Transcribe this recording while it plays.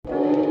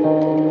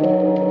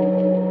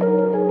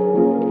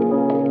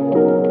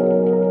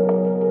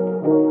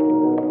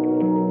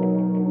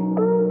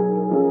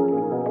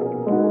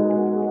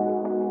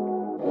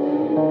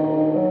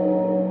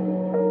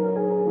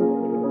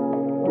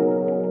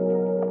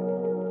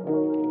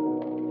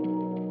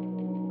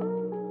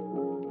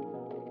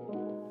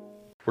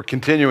We're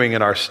continuing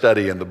in our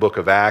study in the book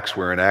of Acts.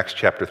 We're in Acts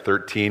chapter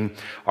 13.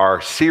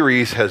 Our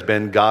series has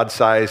been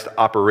God-sized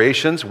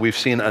operations. We've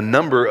seen a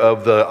number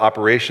of the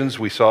operations.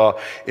 We saw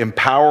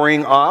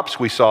empowering ops.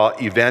 We saw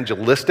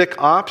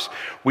evangelistic ops.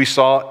 We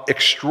saw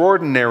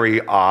extraordinary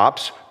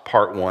ops,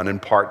 part 1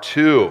 and part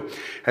 2.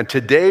 And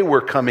today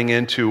we're coming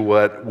into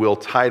what we'll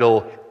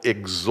title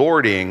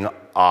exhorting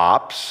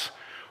ops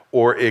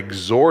or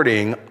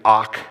exhorting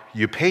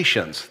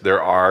occupations.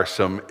 There are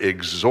some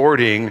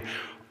exhorting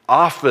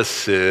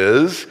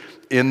offices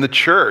in the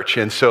church.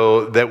 And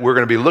so that we're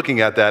going to be looking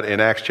at that in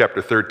Acts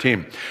chapter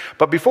 13.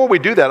 But before we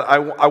do that,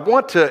 I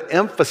want to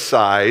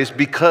emphasize,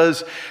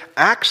 because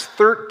Acts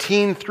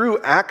 13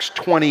 through Acts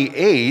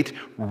 28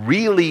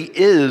 really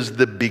is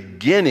the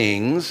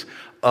beginnings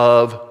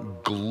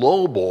of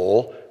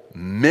global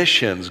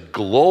missions,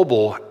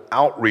 global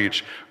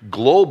outreach,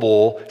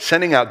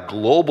 sending out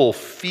global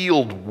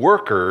field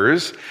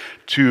workers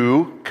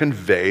to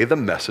convey the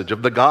message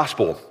of the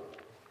gospel.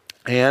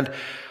 And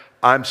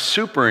I'm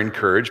super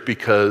encouraged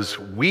because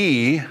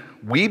we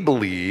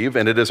believe,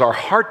 and it is our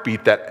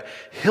heartbeat, that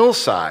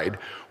Hillside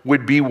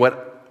would be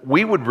what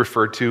we would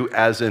refer to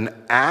as an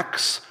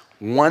Acts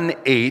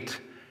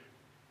 1:8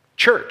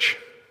 church.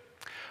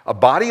 A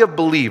body of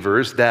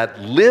believers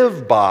that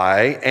live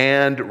by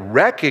and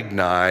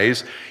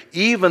recognize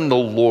even the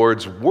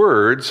Lord's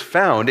words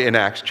found in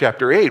Acts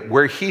chapter 8,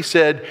 where he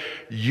said,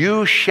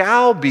 "You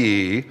shall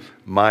be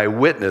my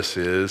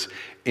witnesses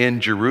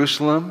in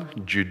Jerusalem,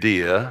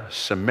 Judea,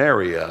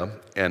 Samaria,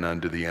 and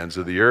unto the ends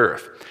of the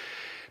earth."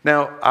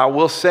 Now, I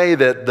will say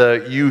that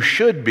the "you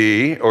should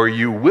be" or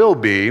 "you will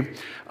be"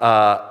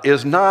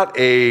 it's not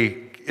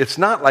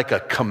like a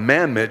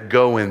commandment,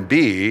 go and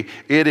be.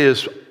 It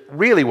is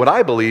really what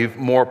I believe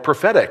more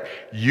prophetic.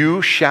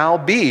 You shall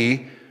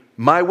be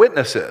my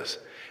witnesses.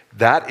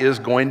 That is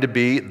going to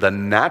be the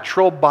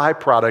natural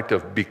byproduct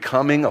of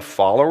becoming a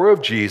follower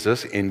of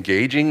Jesus,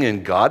 engaging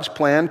in God's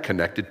plan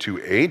connected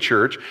to a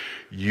church.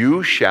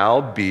 You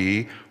shall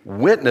be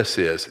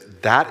witnesses.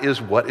 That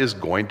is what is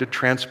going to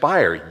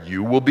transpire.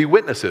 You will be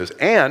witnesses.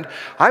 And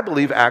I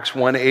believe Acts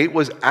 1:8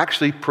 was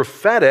actually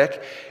prophetic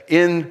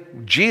in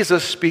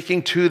Jesus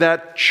speaking to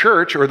that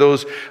church or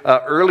those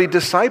early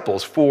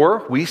disciples.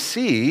 For we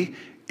see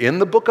in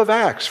the book of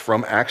Acts,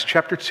 from Acts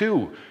chapter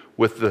 2,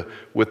 with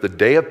the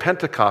day of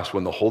Pentecost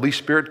when the Holy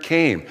Spirit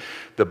came,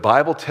 the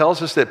Bible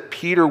tells us that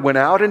Peter went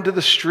out into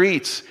the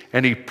streets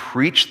and he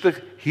preached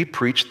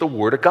the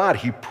word of God.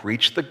 He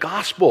preached the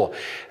gospel.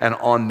 And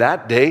on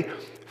that day,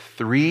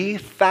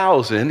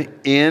 3,000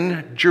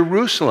 in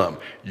Jerusalem.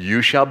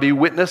 You shall be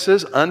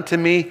witnesses unto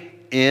me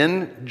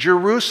in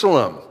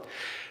Jerusalem.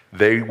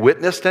 They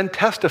witnessed and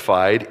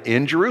testified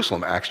in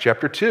Jerusalem, Acts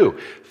chapter 2.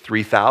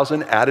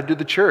 3,000 added to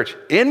the church.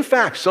 In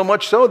fact, so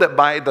much so that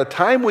by the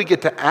time we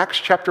get to Acts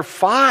chapter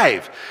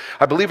 5,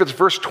 I believe it's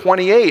verse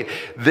 28,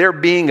 they're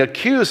being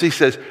accused. He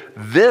says,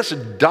 "This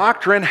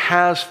doctrine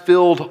has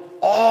filled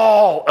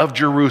all of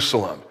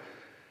Jerusalem."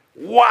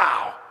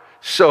 Wow.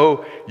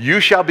 So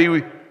you shall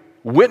be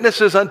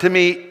witnesses unto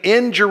me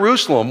in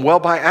Jerusalem. Well,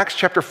 by Acts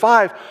chapter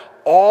 5,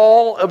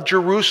 all of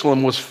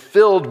Jerusalem was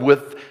filled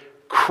with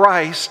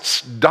Christ's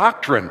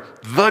doctrine,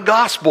 the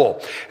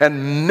gospel.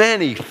 And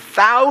many,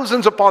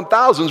 thousands upon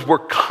thousands, were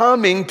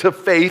coming to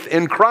faith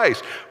in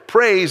Christ.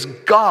 Praise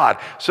God.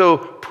 So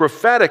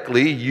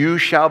prophetically, you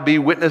shall be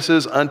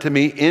witnesses unto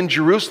me in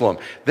Jerusalem.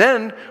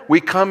 Then we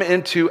come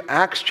into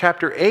Acts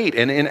chapter 8.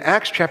 And in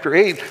Acts chapter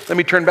 8, let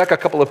me turn back a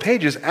couple of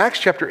pages. Acts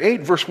chapter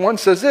 8, verse 1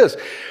 says this: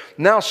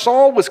 "Now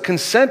Saul was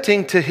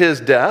consenting to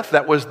his death,"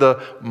 that was the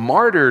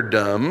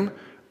martyrdom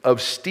of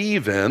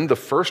Stephen, the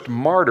first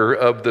martyr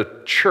of the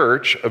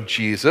church of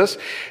Jesus.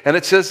 And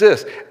it says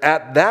this: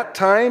 "At that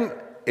time,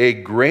 a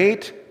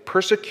great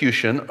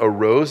persecution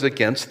arose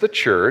against the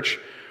church,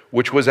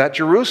 which was at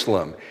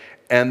Jerusalem,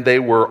 and they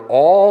were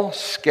all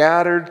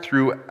scattered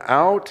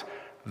throughout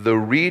the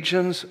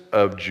regions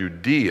of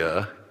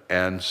Judea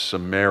and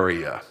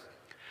Samaria."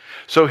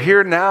 So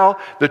here now,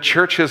 the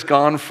church has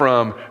gone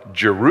from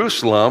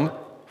Jerusalem,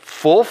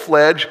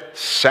 full-fledged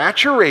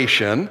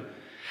saturation.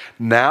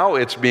 Now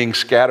it's being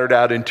scattered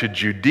out into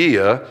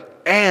Judea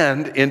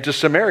and into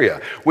Samaria.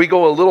 We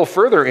go a little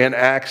further in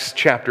Acts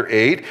chapter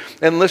 8,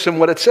 and listen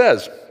what it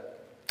says.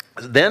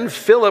 "Then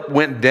Philip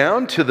went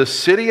down to the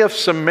city of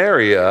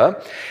Samaria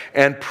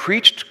and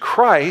preached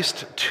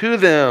Christ to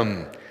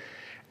them.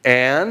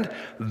 And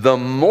the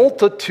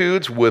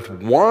multitudes with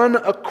one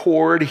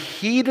accord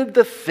heeded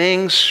the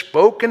things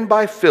spoken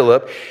by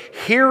Philip,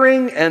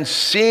 hearing and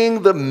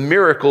seeing the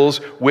miracles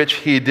which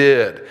he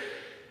did."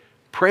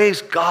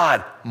 Praise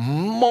God.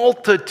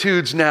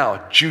 Multitudes now.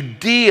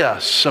 Judea,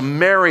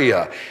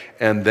 Samaria.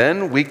 And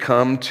then we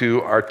come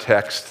to our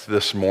text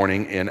this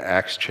morning in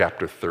Acts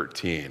chapter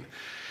 13.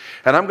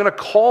 And I'm going to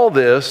call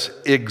this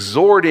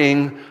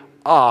exhorting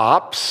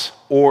ops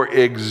or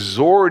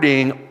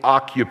exhorting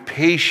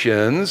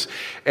occupations.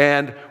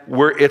 And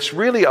it's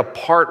really a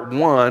part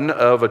one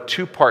of a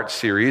two-part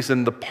series.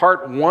 And the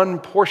part one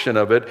portion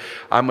of it,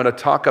 I'm going to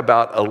talk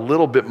about a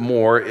little bit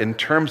more in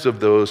terms of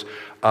those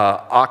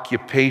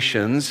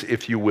occupations,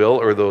 if you will,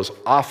 or those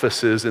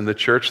offices in the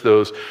church,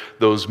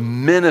 those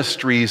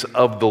ministries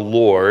of the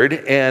Lord.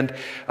 And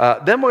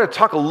then we're going to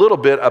talk a little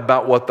bit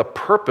about what the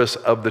purpose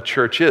of the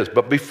church is.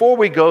 But before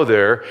we go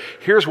there,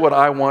 here's what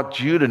I want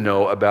you to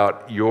know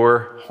about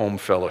your home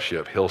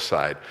fellowship,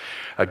 Hillside.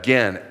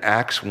 Again,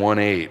 Acts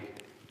 1:8.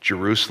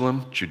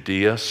 Jerusalem,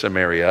 Judea,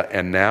 Samaria,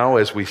 and now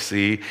as we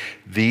see,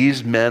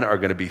 these men are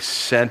going to be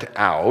sent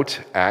out,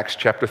 Acts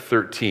chapter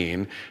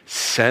 13,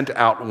 sent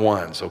out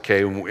ones,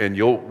 okay? And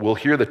we'll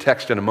hear the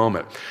text in a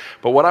moment.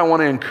 But what I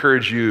want to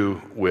encourage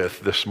you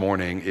with this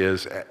morning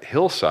is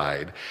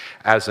Hillside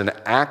as an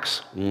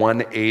Acts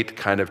 1:8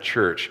 kind of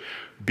church,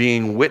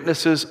 being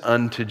witnesses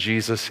unto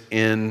Jesus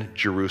in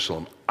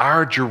Jerusalem,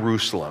 our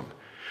Jerusalem.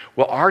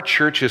 Well, our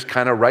church is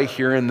kind of right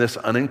here in this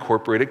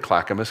unincorporated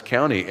Clackamas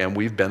County, and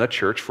we've been a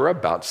church for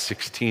about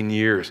 16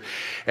 years.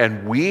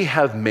 And we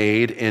have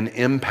made an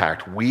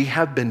impact. We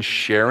have been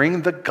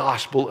sharing the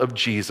gospel of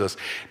Jesus,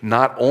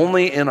 not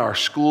only in our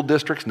school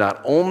districts, not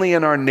only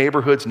in our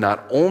neighborhoods,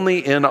 not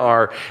only in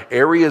our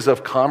areas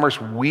of commerce.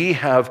 We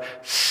have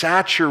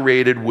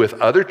saturated with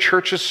other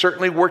churches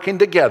certainly working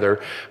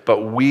together,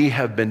 but we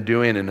have been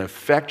doing an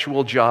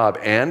effectual job,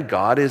 and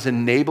God is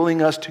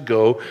enabling us to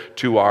go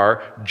to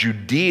our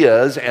Judea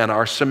and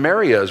our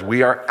Samarias.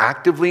 We are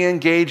actively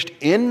engaged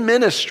in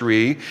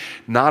ministry,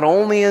 not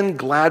only in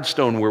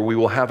Gladstone, where we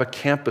will have a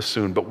campus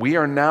soon, but we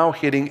are now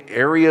hitting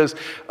areas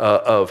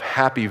of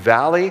Happy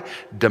Valley,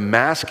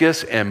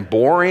 Damascus, and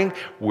Boring.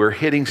 We're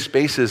hitting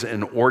spaces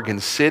in Oregon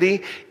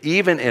City,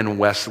 even in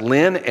West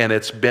Lynn, and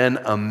it's been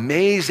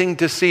amazing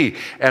to see.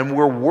 And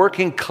we're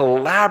working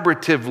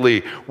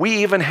collaboratively. We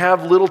even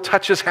have little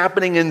touches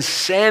happening in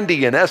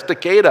Sandy and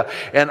Estacada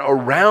and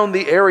around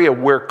the area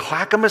where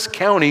Clackamas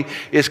County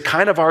is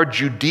kind of our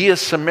Judea,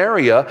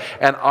 Samaria,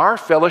 and our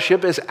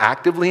fellowship is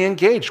actively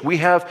engaged. We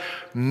have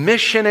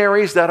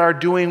missionaries that are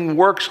doing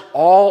works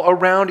all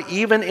around,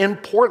 even in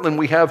Portland.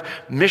 We have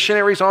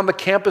missionaries on the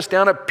campus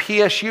down at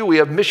PSU. We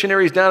have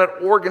missionaries down at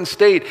Oregon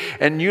State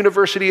and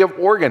University of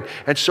Oregon.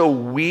 And so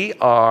we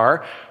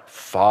are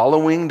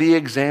following the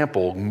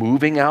example,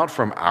 moving out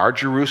from our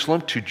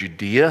Jerusalem to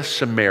Judea,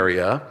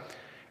 Samaria,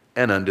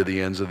 and unto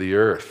the ends of the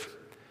earth.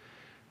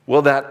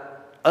 Well,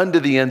 that unto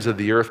the ends of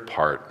the earth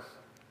part,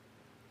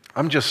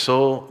 I'm just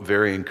so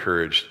very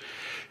encouraged.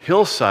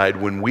 Hillside,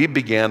 when we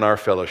began our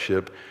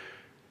fellowship,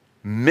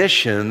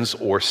 missions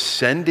or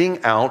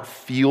sending out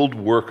field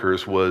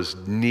workers was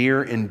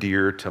near and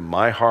dear to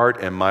my heart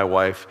and my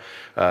wife,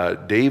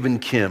 Dave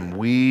and Kim.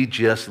 We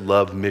just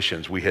love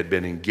missions. We had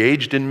been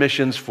engaged in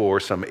missions for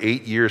some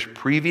 8 years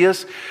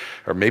previous,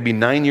 or maybe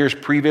 9 years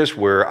previous,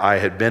 where I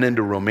had been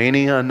into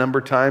Romania a number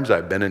of times.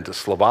 I've been into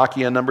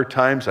Slovakia a number of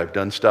times. I've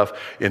done stuff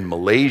in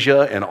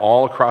Malaysia and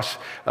all across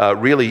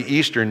really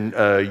Eastern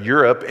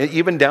Europe, and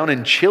even down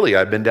in Chile.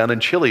 I've been down in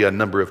Chile a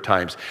number of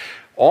times.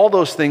 All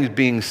those things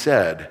being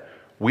said,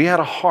 we had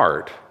a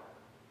heart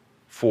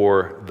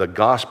for the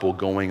gospel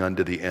going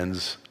unto the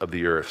ends of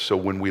the earth. So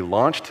when we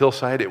launched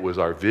Hillside, it was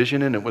our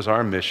vision and it was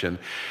our mission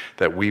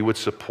that we would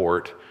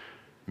support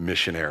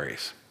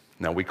missionaries.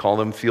 Now, we call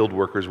them field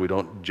workers. We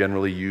don't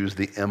generally use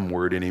the M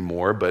word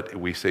anymore, but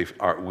we say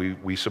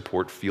we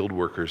support field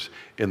workers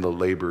in the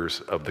labors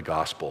of the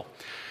gospel.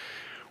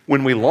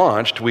 When we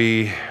launched,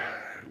 we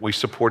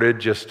supported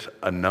just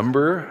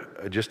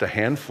a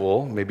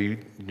handful, maybe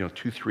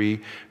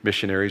 2-3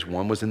 missionaries.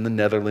 One was in the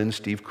Netherlands,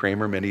 Steve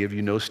Kramer. Many of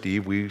you know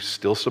Steve. We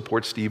still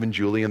support Steve and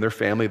Julie and their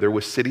family. They're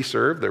with City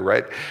Serve. They're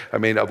right. I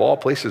mean, of all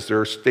places,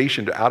 they're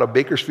stationed out of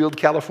Bakersfield,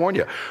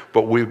 California.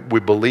 But we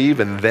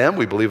believe in them.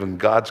 We believe in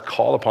God's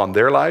call upon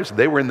their lives.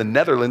 They were in the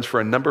Netherlands for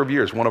a number of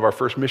years, one of our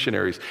first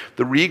missionaries.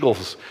 The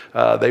Regals,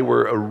 they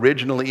were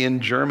originally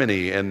in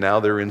Germany, and now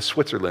they're in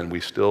Switzerland.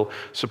 We still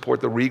support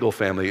the Regal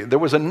family. There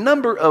was a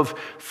number of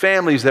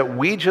families that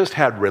we just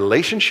had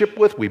relationship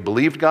with. We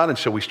believed God, and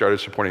so we started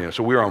supporting them.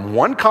 So we were on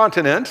one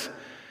continent,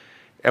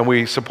 and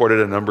we supported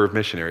a number of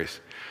missionaries.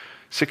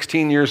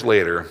 16 years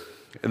later,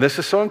 and this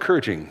is so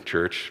encouraging,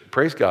 church,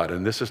 praise God,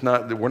 and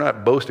we're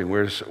not boasting.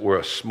 We're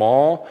a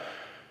small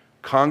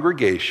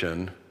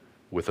congregation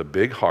with a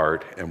big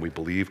heart, and we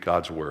believe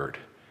God's word,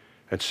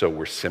 and so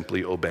we're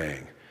simply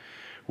obeying.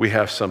 We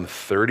have some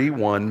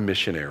 31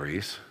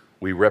 missionaries.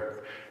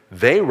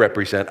 They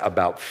represent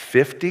about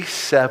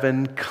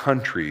 57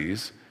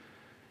 countries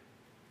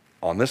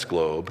on this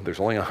globe. There's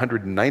only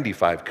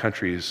 195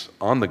 countries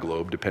on the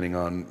globe, depending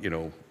on,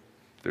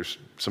 there's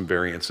some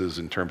variances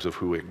in terms of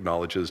who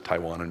acknowledges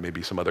Taiwan and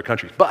maybe some other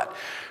countries. But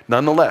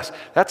nonetheless,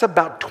 that's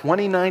about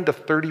 29 to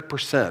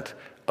 30%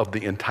 of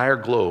the entire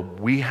globe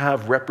we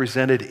have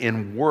represented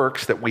in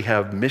works that we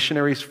have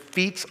missionaries'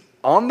 feet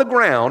on the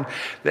ground,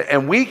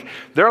 and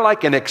they're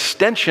like an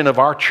extension of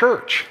our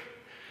church.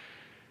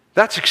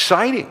 That's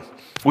exciting.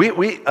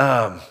 We're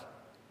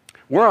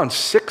on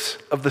 6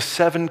 of the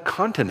 7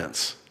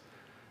 continents.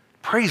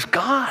 Praise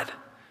God.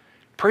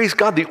 Praise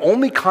God, the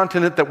only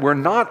continent that we're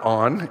not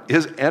on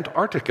is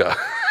Antarctica.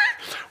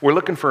 We're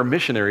looking for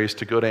missionaries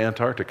to go to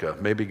Antarctica.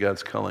 Maybe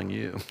God's calling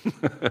you.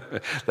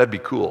 That'd be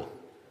cool.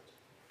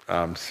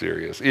 I'm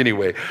serious.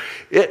 Anyway,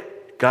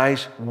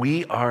 guys,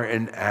 we are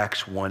an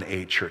Acts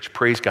 1:8 church.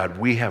 Praise God.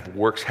 We have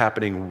works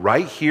happening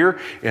right here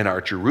in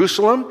our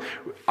Jerusalem.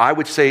 I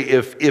would say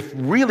if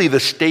really the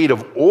state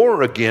of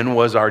Oregon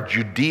was our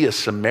Judea,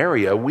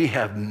 Samaria, we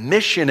have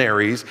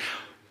missionaries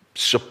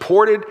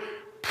supported,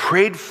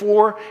 prayed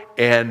for,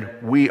 and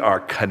we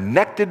are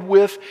connected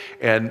with,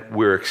 and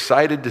we're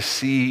excited to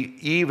see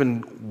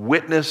even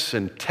witness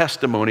and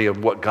testimony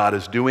of what God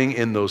is doing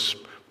in those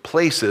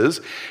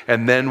places.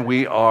 And then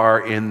we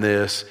are in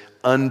this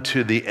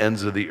unto the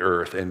ends of the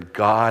earth, and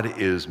God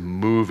is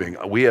moving.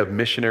 We have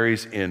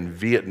missionaries in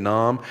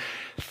Vietnam,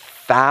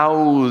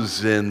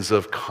 thousands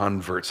of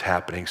converts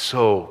happening.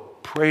 So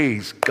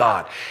praise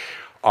God.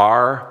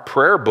 Our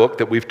prayer book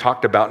that we've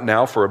talked about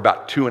now for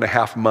about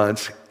 2.5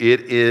 months,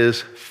 it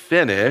is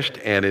finished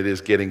and it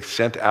is getting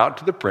sent out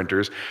to the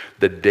printers.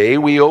 The day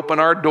we open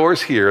our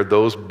doors here,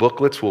 those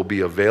booklets will be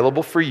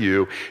available for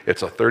you.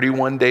 It's a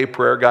 31-day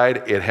prayer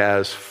guide. It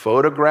has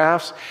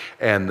photographs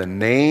and the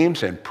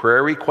names and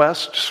prayer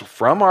requests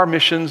from our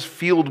missions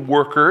field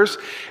workers,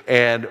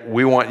 and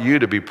we want you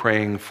to be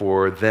praying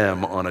for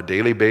them on a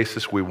daily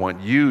basis. We want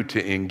you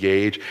to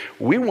engage.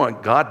 We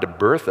want God to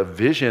birth a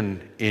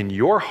vision in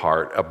your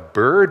heart, a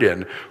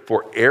burden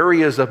for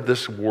areas of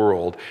this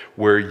world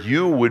where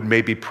you would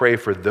maybe pray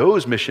for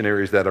those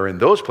missionaries that are in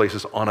those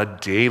places on a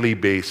daily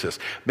basis.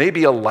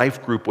 Maybe a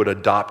life group would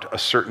adopt a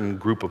certain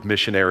group of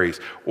missionaries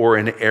or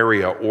an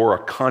area or a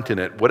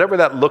continent, whatever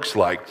that looks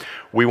like.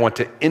 We want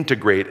to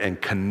integrate and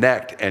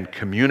connect and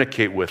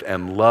communicate with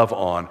and love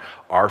on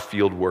our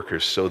field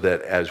workers so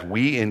that as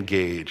we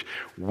engage,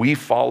 we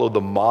follow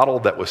the model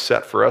that was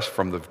set for us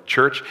from the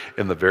church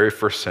in the very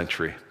first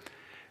century.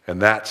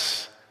 And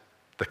that's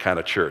the kind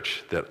of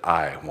church that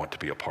I want to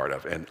be a part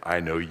of, and I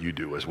know you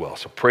do as well.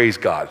 So praise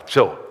God.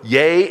 So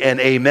yay and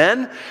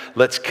amen.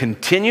 Let's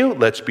continue.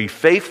 Let's be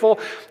faithful.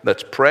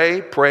 Let's pray,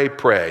 pray,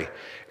 pray.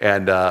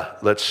 And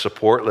let's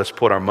support. Let's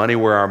put our money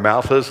where our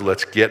mouth is.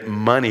 Let's get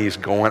monies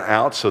going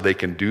out so they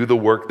can do the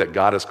work that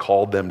God has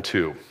called them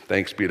to.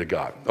 Thanks be to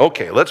God.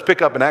 Okay, let's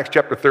pick up in Acts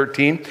chapter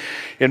 13.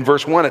 In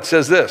verse 1, it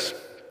says this.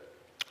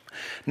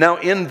 Now,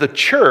 in the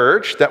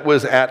church that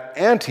was at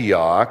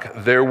Antioch,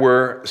 there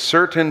were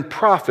certain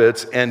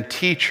prophets and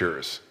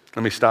teachers.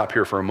 Let me stop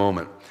here for a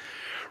moment.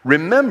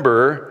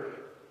 Remember,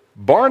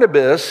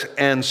 Barnabas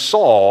and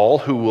Saul,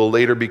 who will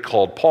later be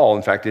called Paul,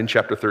 in fact, in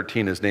chapter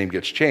 13, his name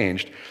gets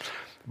changed.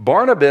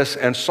 Barnabas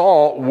and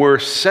Saul were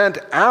sent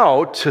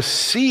out to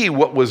see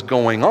what was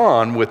going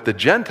on with the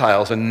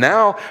Gentiles. And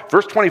now,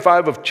 verse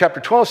 25 of chapter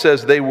 12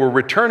 says they were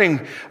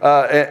returned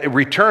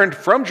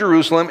from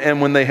Jerusalem,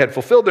 and when they had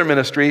fulfilled their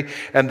ministry,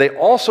 and they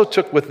also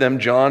took with them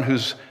John,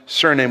 whose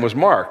surname was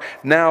Mark.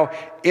 Now,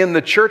 in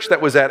the church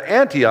that was at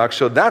Antioch,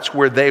 so that's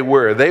where they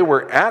were. They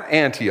were at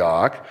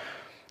Antioch,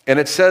 and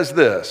it says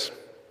this,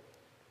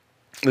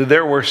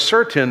 there were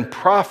certain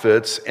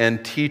prophets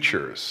and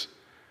teachers.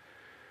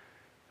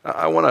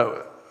 I want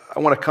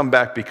to come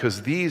back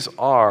because these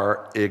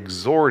are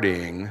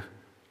exhorting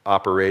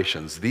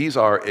operations. These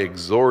are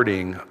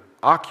exhorting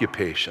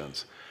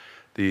occupations.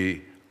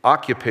 The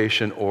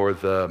occupation or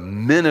the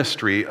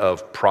ministry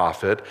of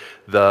prophet,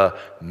 the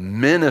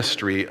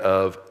ministry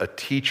of a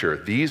teacher.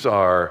 These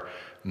are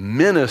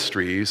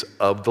ministries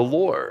of the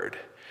Lord.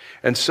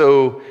 And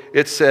so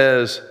it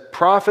says,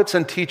 prophets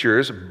and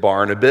teachers,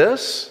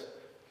 Barnabas,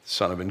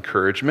 son of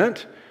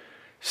encouragement,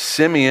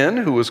 Simeon,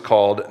 who was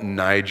called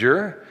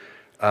Niger,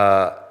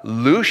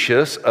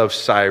 Lucius of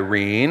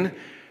Cyrene,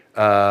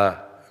 Manaen,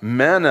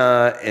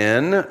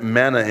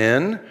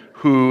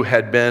 who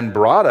had been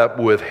brought up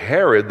with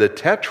Herod the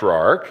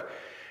Tetrarch,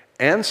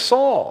 and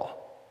Saul.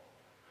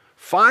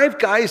 5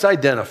 guys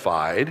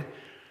identified,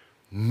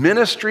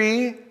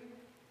 ministry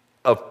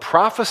of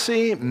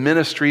prophecy,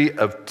 ministry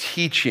of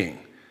teaching.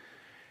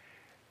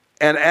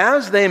 And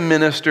as they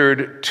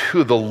ministered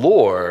to the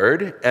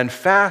Lord and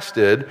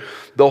fasted,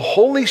 the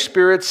Holy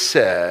Spirit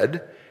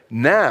said,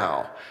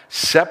 now,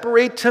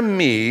 separate to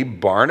me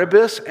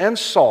Barnabas and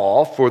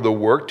Saul for the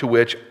work to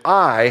which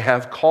I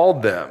have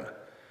called them.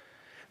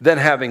 Then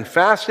having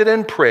fasted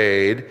and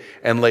prayed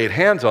and laid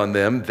hands on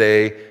them,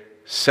 they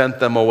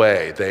sent them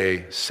away.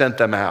 They sent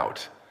them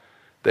out.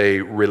 They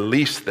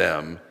released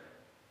them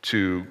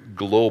to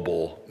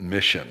global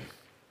mission.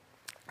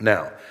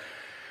 Now,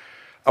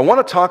 I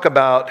want to talk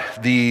about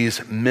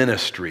these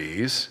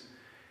ministries,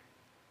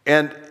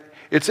 and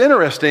it's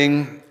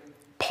interesting,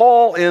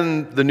 Paul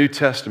in the New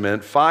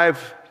Testament,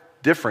 5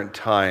 different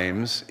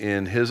times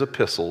in his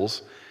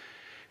epistles,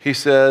 he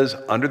says,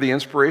 under the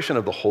inspiration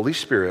of the Holy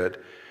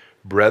Spirit,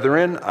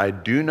 brethren, I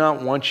do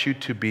not want you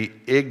to be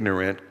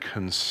ignorant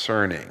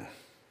concerning,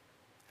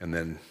 and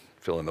then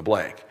fill in the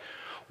blank.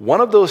 One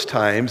of those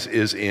times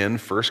is in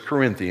 1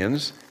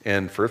 Corinthians,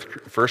 and 1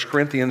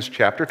 Corinthians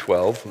chapter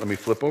 12. Let me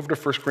flip over to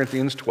 1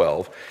 Corinthians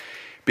 12.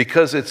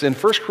 Because it's in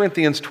 1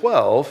 Corinthians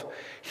 12,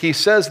 he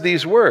says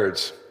these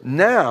words,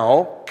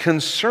 "Now,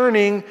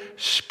 concerning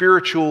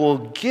spiritual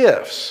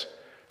gifts,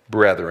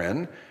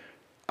 brethren,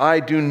 I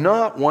do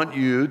not want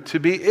you to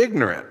be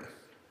ignorant."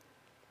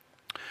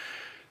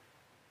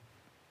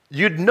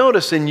 You'd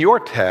notice in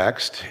your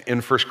text in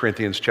 1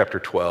 Corinthians chapter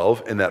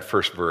 12, in that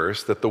first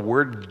verse, that the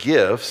word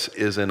gifts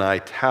is in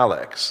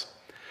italics.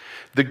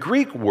 The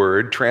Greek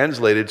word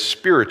translated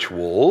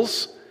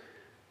spirituals,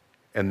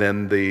 and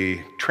then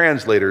the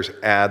translators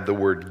add the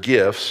word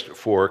gifts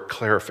for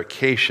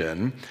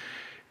clarification.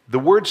 The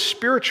word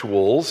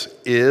spirituals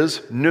is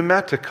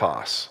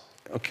pneumatikos.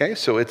 Okay,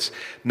 so it's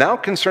now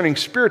concerning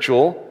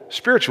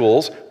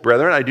spirituals,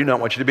 brethren, I do not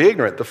want you to be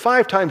ignorant. The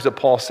 5 times that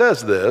Paul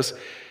says this,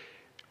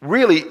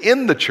 really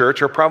in the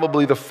church, are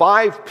probably the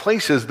 5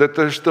 places that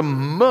there's the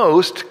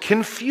most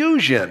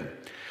confusion.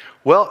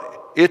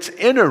 Well, it's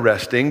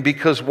interesting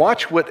because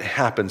watch what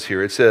happens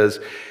here. It says,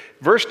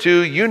 verse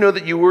 2, "You know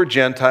that you were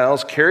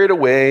Gentiles carried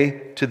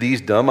away to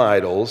these dumb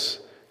idols,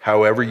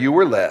 however you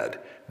were led.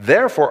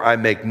 Therefore I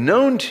make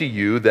known to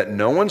you that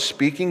no one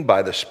speaking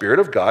by the Spirit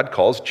of God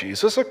calls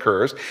Jesus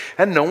accursed,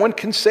 and no one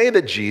can say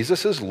that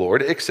Jesus is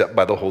Lord except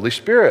by the Holy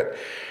Spirit.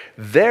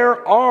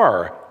 There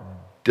are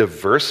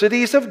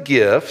diversities of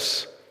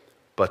gifts,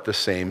 but the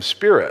same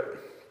Spirit.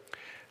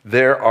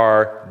 There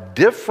are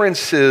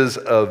differences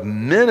of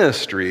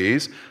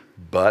ministries,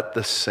 but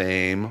the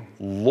same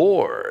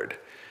Lord.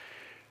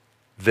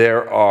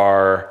 There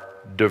are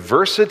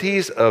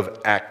diversities of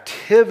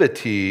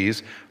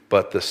activities,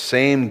 but the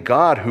same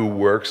God who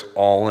works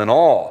all in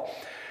all."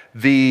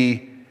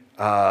 The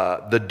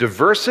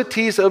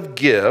diversities of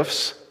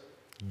gifts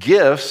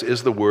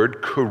is the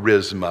word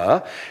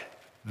charisma.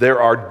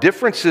 There are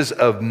differences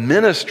of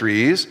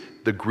ministries,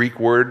 the Greek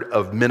word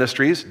of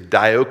ministries,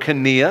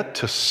 diakonia,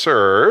 to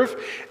serve,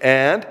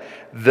 and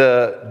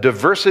the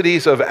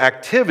diversities of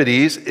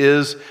activities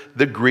is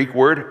the Greek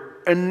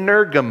word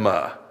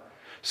energema.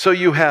 So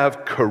you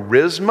have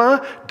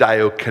charisma,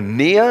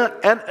 diakonia,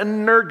 and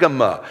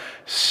energema.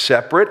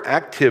 Separate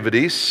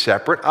activities,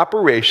 separate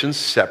operations,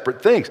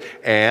 separate things.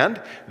 And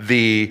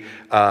the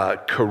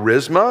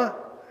charisma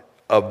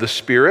of the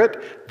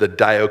Spirit, the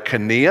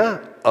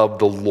diakonia of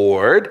the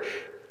Lord,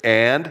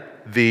 and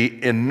the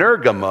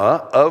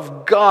energema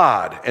of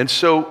God. And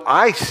so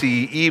I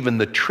see even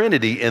the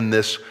Trinity in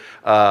this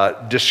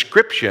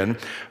description,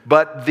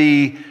 but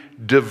the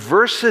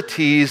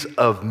diversities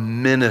of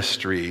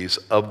ministries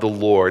of the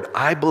Lord,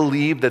 I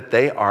believe that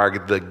they are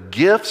the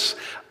gifts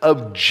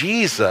of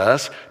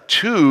Jesus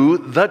to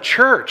the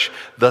church.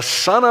 The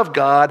Son of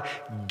God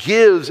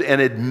gives and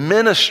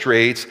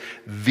administrates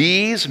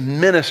these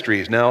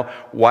ministries. Now,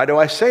 why do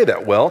I say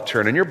that? Well,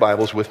 turn in your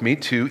Bibles with me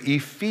to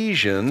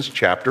Ephesians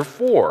chapter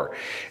 4.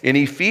 In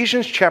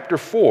Ephesians chapter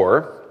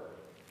 4,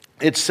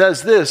 it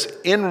says this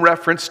in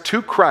reference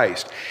to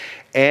Christ.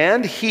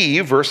 "And he,"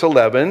 verse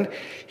 11,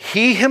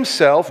 "he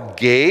himself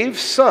gave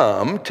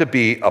some to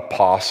be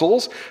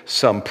apostles,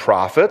 some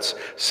prophets,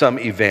 some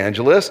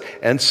evangelists,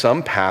 and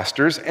some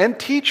pastors and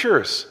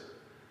teachers."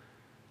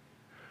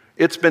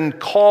 It's been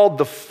called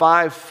the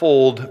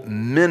 5-fold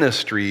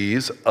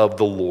ministries of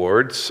the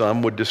Lord.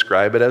 Some would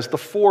describe it as the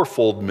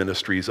 4-fold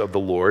ministries of the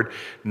Lord,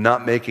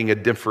 not making a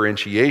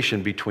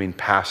differentiation between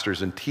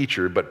pastors and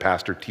teacher, but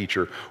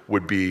pastor-teacher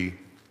would be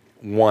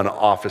one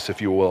office, if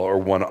you will, or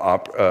one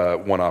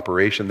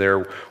operation there,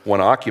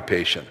 one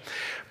occupation.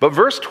 But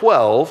verse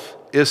 12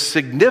 is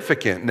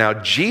significant. Now,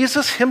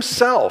 Jesus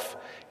himself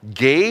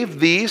gave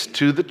these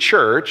to the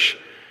church: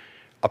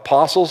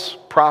 apostles,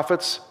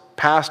 prophets,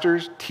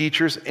 pastors,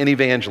 teachers, and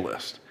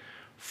evangelists,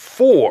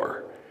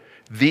 for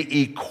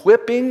the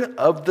equipping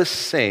of the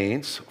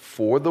saints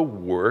for the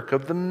work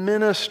of the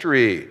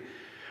ministry,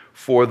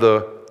 for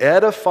the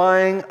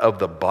edifying of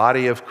the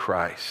body of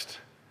Christ.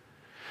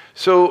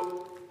 So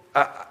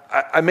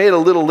I made a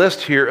little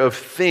list here of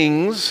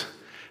things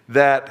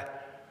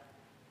that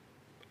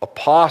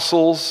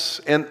apostles,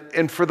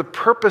 and for the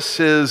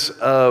purposes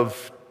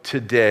of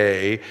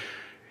today,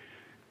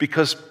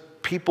 because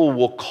people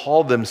will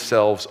call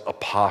themselves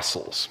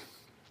apostles.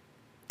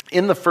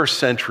 In the first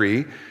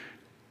century,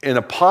 an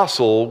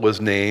apostle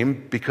was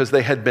named because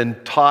they had been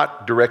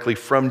taught directly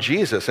from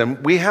Jesus.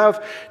 And we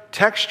have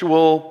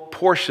textual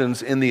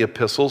portions in the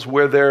epistles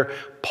where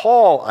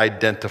Paul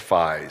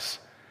identifies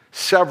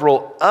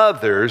several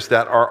others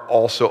that are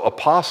also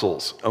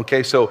apostles.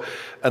 Okay, so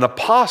an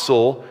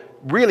apostle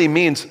really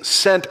means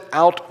sent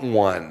out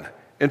one.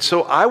 And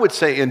so I would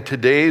say in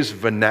today's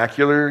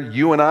vernacular,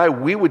 you and I,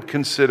 we would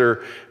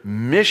consider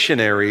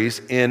missionaries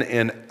in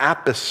an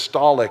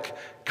apostolic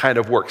kind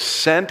of work,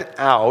 sent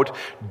out,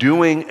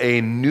 doing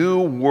a new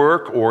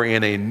work or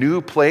in a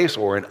new place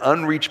or an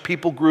unreached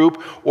people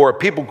group or a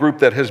people group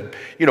that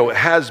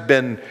has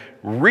been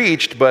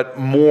reached but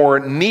more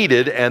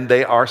needed, and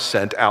they are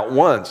sent out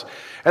ones.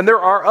 And there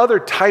are other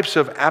types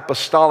of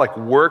apostolic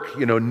work,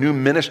 new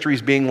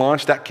ministries being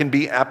launched that can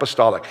be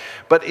apostolic.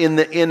 But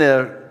in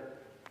a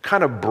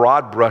kind of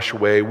broad brush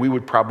way, we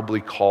would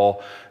probably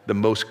call the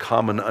most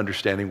common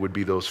understanding would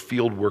be those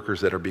field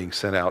workers that are being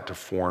sent out to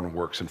foreign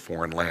works and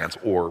foreign lands,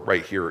 or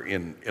right here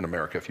in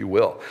America, if you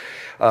will.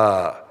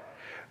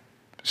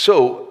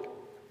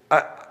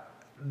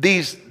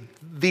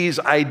 These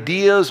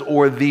ideas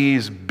or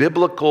these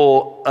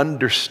biblical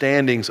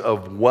understandings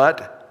of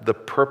what the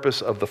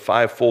purpose of the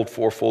fivefold,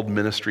 fourfold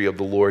ministry of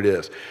the Lord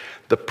is.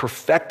 The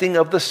perfecting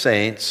of the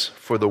saints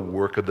for the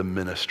work of the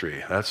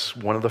ministry. That's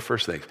one of the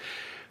first things.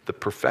 The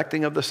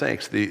perfecting of the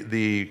saints,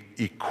 the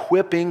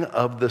equipping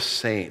of the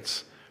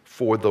saints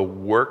for the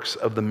works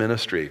of the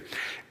ministry.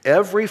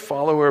 Every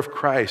follower of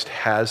Christ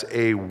has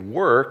a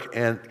work,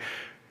 and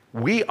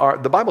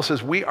the Bible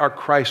says we are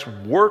Christ's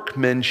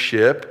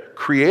workmanship,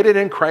 created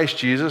in Christ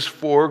Jesus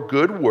for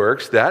good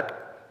works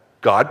that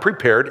God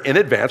prepared in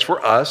advance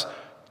for us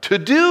to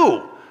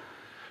do.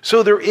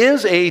 So there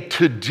is a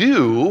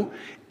to-do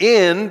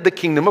in the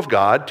kingdom of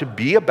God to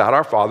be about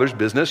our Father's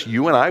business.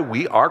 You and I,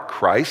 we are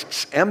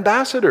Christ's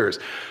ambassadors.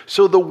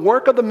 So the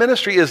work of the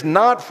ministry is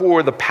not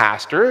for the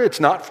pastor, it's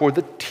not for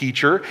the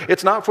teacher,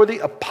 it's not for the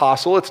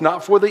apostle, it's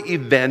not for the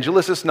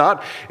evangelist, it's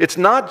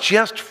not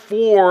just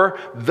for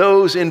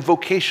those in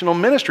vocational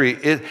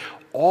ministry.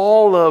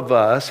 All of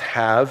us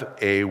have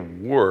a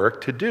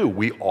work to do.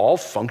 We all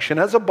function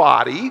as a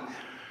body.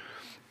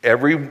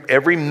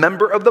 Every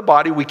member of the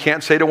body, we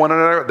can't say to one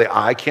another, the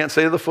eye can't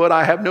say to the foot,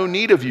 I have no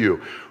need of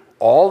you.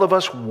 All of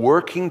us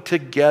working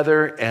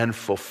together and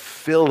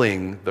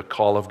fulfilling the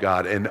call of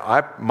God. And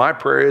my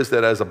prayer is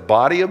that as a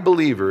body of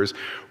believers,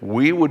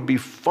 we would be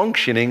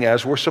functioning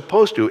as we're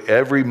supposed to.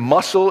 Every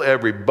muscle,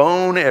 every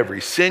bone, every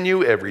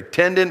sinew, every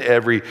tendon,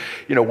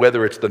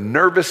 whether it's the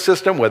nervous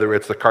system, whether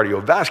it's the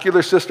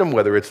cardiovascular system,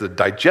 whether it's the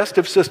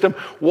digestive system,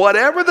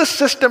 whatever the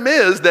system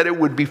is, that it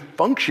would be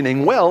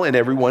functioning well and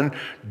everyone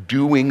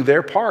doing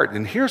their part.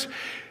 And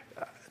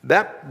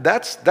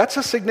that's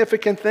a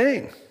significant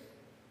thing.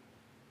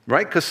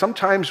 Right? Because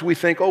sometimes we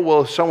think, oh,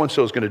 well,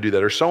 so-and-so is going to do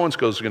that, or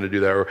so-and-so is going to do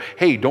that, or,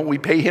 hey, don't we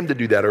pay him to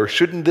do that, or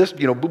shouldn't this,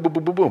 boom, boom, boom,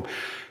 boom, boom.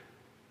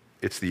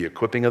 It's the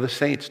equipping of the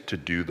saints to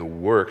do the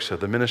works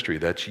of the ministry.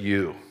 That's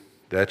you.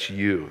 That's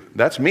you.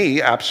 That's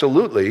me,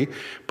 absolutely,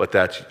 but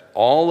that's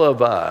all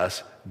of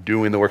us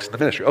doing the works of the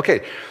ministry.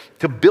 Okay,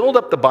 to build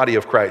up the body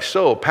of Christ.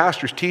 So,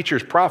 pastors,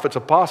 teachers, prophets,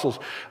 apostles,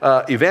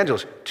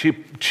 evangelists,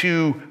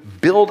 to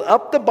build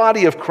up the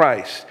body of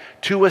Christ,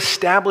 to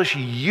establish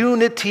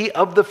unity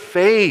of the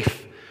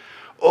faith.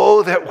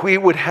 Oh, that we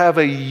would have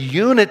a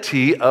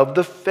unity of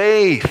the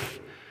faith.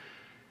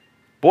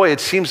 Boy, it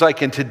seems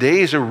like in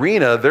today's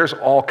arena, there's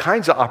all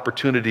kinds of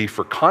opportunity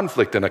for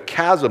conflict and a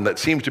chasm that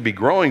seems to be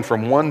growing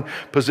from one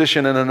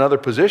position and another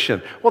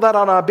position. Well, that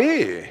ought not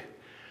be.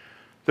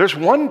 There's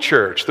one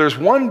church, there's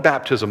one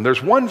baptism,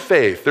 there's one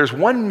faith, there's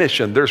one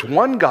mission, there's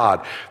one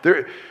God.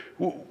 God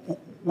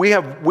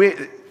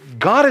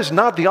is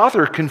not the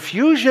author of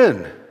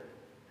confusion.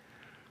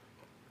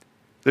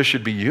 There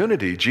should be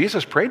unity.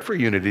 Jesus prayed for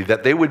unity,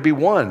 that they would be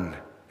one,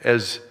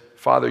 as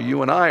Father,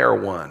 you and I are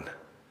one.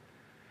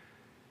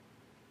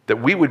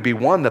 That we would be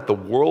one, that the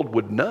world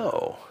would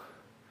know.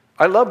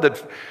 I love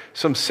that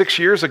some 6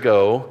 years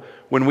ago,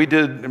 when we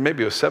did,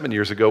 maybe it was 7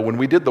 years ago, when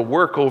we did the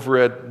work over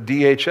at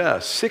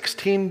DHS,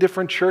 16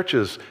 different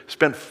churches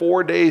spent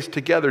 4 days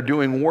together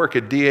doing work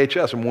at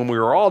DHS. And when we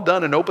were all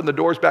done and opened the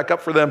doors back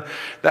up for them,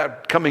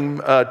 that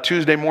coming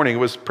Tuesday morning, it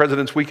was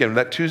President's Weekend,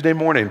 that Tuesday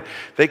morning,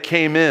 they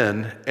came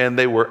in and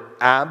they were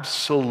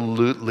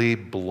absolutely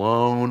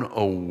blown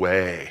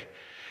away.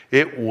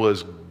 It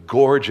was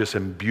gorgeous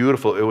and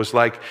beautiful. It was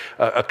like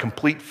a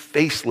complete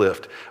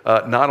facelift,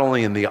 not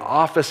only in the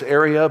office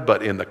area,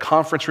 but in the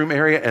conference room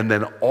area, and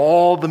then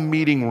all the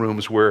meeting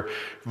rooms where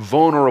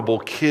vulnerable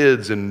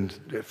kids and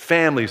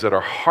families that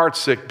are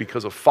heartsick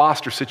because of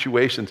foster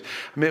situations.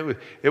 I mean,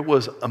 it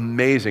was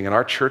amazing, and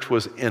our church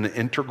was an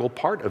integral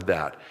part of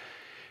that.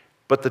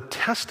 But the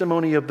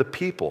testimony of the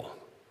people,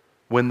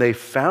 when they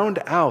found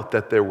out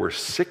that there were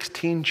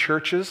 16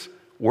 churches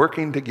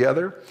working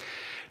together,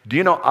 do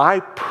you know,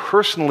 I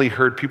personally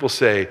heard people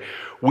say,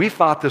 we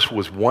thought this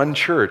was one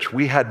church.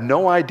 We had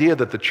no idea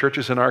that the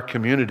churches in our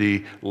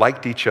community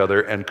liked each other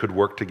and could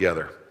work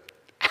together.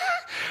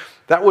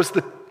 That was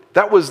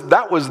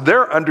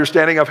their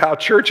understanding of how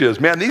church is.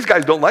 Man, these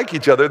guys don't like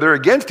each other. They're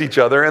against each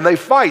other, and they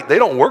fight. They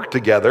don't work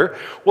together.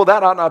 Well,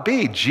 that ought not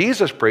be.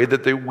 Jesus prayed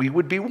that we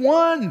would be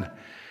one,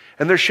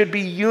 and there should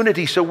be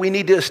unity. So we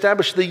need to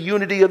establish the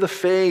unity of the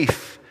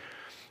faith.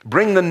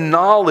 Bring the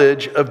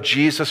knowledge of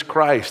Jesus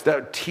Christ,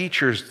 that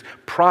teachers,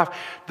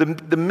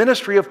 the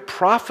ministry of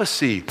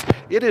prophecy.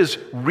 It is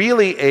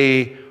really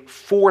a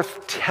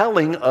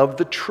forthtelling of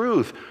the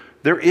truth.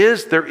 There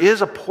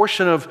is a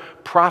portion of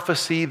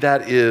prophecy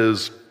that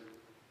is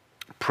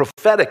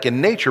prophetic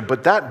in nature,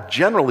 but that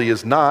generally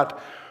is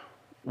not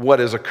what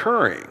is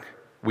occurring.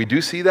 We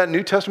do see that in the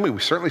New Testament.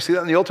 We certainly see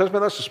that in the Old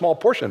Testament. That's a small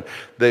portion.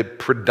 The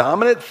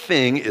predominant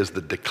thing is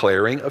the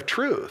declaring of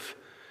truth.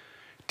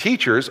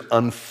 Teachers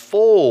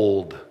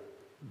unfold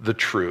the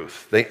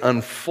truth. They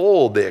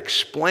unfold, they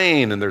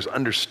explain, and there's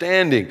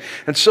understanding.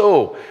 And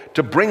so,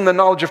 to bring the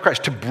knowledge of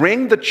Christ, to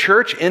bring the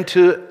church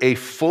into a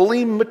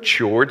fully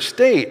matured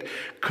state,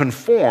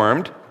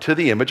 conformed to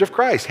the image of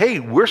Christ. Hey,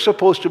 we're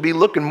supposed to be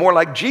looking more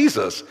like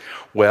Jesus.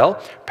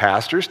 Well,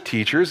 pastors,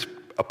 teachers,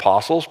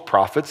 apostles,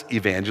 prophets,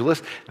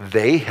 evangelists,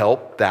 they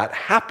help that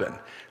happen.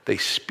 They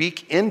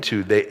speak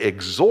into, they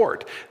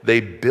exhort, they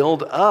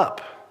build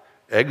up.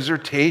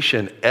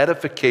 Exhortation,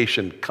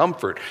 edification,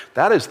 comfort.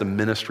 That is the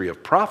ministry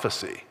of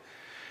prophecy.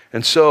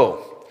 And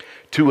so,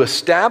 to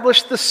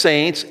establish the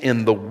saints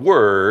in the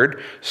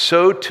word,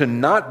 so to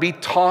not be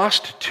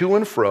tossed to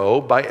and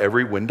fro by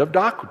every wind of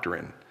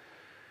doctrine.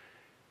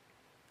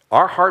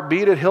 Our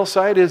heartbeat at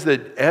Hillside is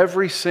that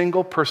every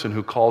single person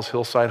who calls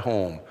Hillside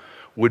home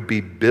would be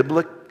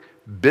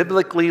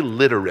biblically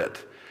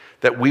literate,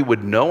 that we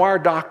would know our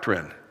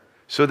doctrine,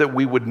 so that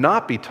we would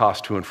not be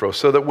tossed to and fro,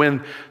 so that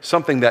when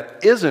something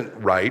that isn't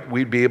right,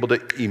 we'd be able to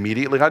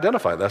immediately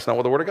identify. That's not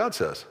what the Word of God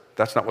says.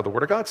 That's not what the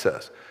Word of God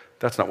says.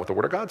 That's not what the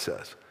Word of God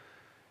says.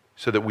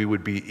 So that we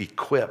would be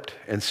equipped.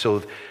 And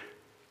so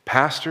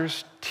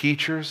pastors,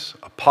 teachers,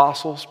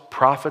 apostles,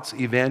 prophets,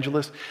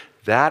 evangelists,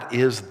 that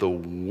is the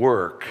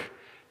work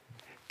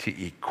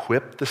to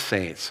equip the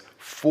saints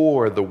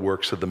for the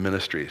works of the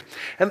ministries.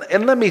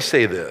 And let me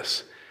say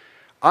this.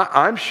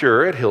 I'm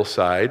sure at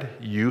Hillside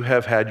you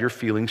have had your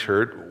feelings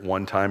hurt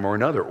one time or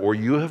another, or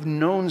you have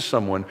known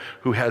someone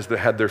who has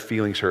had their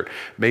feelings hurt.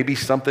 Maybe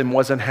something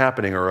wasn't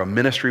happening, or a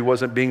ministry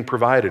wasn't being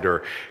provided,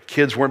 or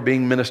kids weren't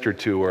being ministered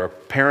to, or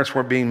parents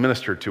weren't being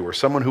ministered to, or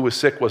someone who was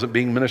sick wasn't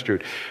being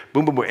ministered.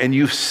 Boom, boom, boom. And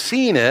you've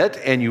seen it,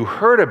 and you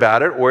heard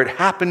about it, or it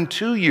happened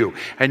to you,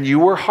 and you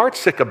were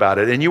heartsick about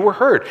it, and you were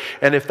hurt.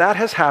 And if that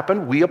has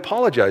happened, we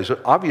apologize.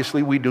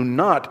 Obviously, we do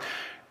not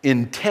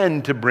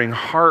intend to bring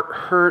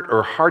hurt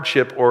or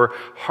hardship or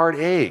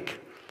heartache.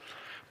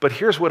 But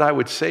here's what I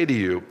would say to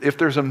you. If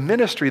there's a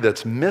ministry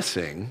that's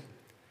missing,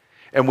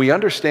 and we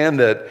understand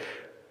that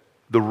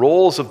the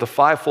roles of the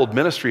fivefold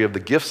ministry of the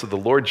gifts of the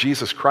Lord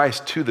Jesus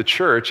Christ to the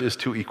church is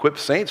to equip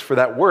saints for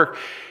that work,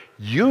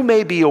 you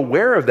may be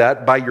aware of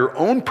that by your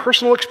own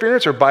personal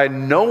experience or by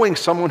knowing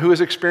someone who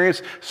has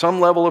experienced some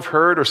level of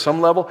hurt or some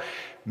level.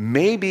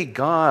 Maybe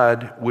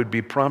God would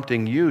be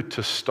prompting you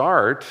to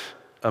start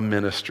a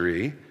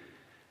ministry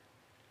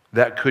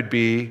that could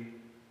be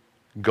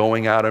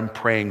going out and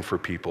praying for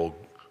people,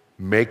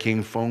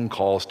 making phone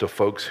calls to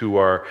folks who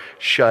are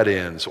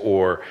shut-ins,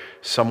 or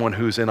someone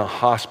who's in a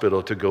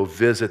hospital to go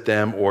visit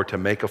them, or to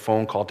make a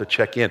phone call to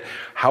check in.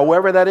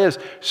 However that is.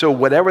 So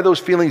whatever those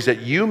feelings that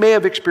you may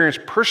have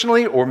experienced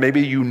personally, or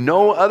maybe you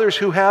know others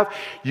who have,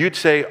 you'd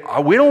say,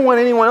 we don't want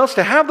anyone else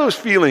to have those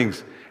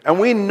feelings. And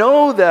we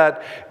know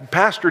that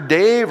Pastor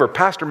Dave or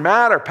Pastor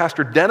Matt or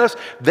Pastor Dennis,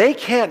 they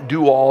can't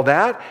do all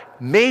that.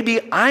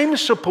 Maybe I'm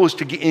supposed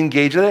to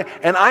engage in it,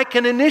 and I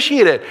can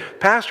initiate it.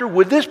 Pastor,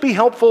 would this be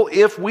helpful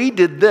if we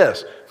did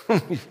this?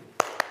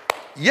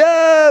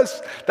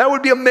 Yes, that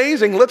would be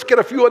amazing. Let's get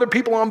a few other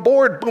people on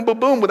board, boom, boom,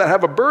 boom, that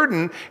have a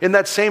burden in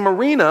that same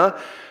arena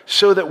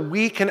so that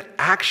we can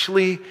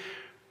actually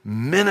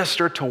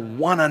minister to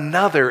one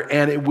another,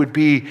 and it would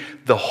be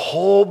the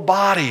whole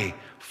body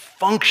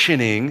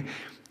functioning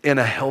in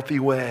a healthy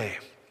way.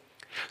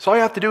 So all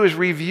you have to do is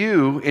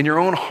review in your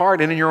own heart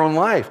and in your own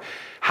life.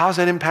 How's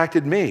that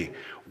impacted me?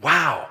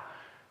 Wow.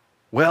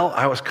 Well,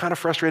 I was kind of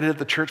frustrated at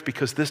the church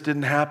because this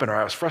didn't happen, or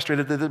I was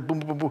frustrated at boom,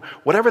 boom, boom.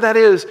 Whatever that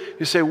is,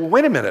 you say, well,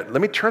 wait a minute.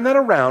 Let me turn that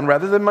around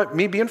rather than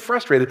me being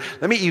frustrated.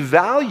 Let me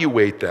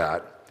evaluate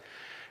that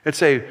and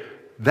say,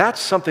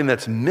 that's something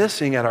that's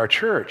missing at our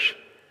church.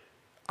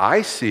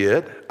 I see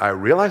it. I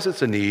realize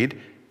it's a need.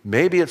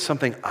 Maybe it's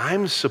something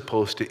I'm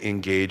supposed to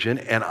engage in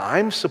and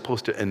I'm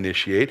supposed to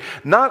initiate.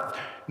 Not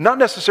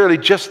necessarily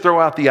just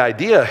throw out the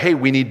idea, hey,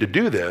 we need to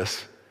do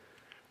this,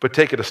 but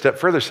take it a step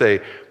further,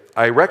 say,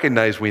 I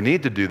recognize we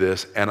need to do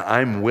this and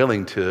I'm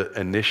willing to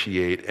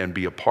initiate and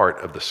be a part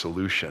of the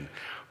solution.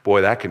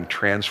 Boy, that can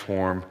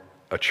transform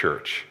a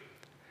church.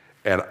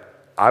 And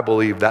I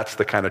believe that's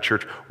the kind of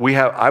church we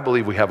have. I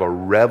believe we have a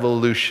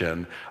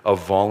revolution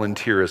of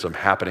volunteerism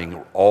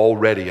happening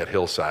already at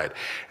Hillside.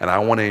 And I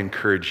want to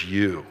encourage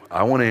you.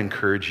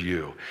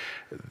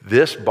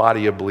 This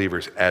body of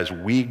believers, as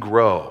we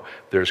grow,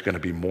 there's going to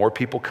be more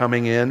people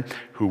coming in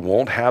who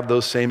won't have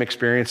those same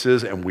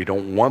experiences, and we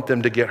don't want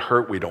them to get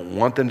hurt. We don't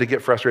want them to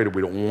get frustrated.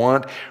 We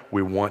want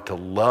to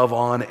love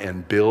on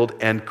and build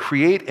and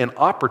create an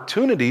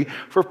opportunity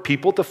for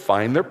people to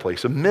find their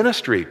place of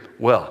ministry.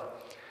 Well,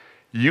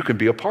 you can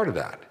be a part of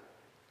that.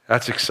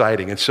 That's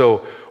exciting. And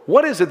so,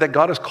 what is it that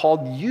God has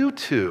called you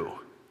to?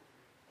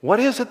 What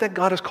is it that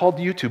God has called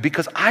you to?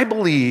 Because I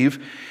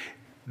believe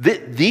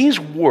that these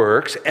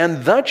works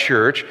and the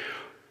church,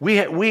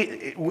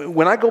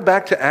 when I go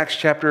back to Acts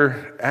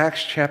chapter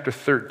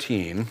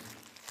 13,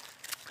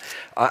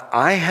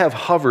 I have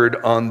hovered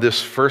on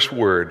this first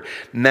word.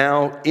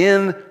 Now,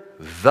 in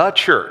the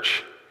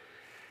church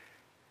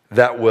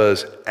that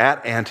was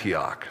at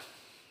Antioch,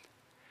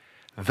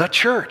 the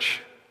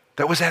church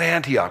that was at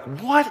Antioch.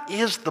 What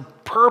is the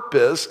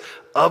purpose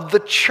of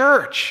the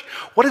church?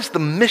 What is the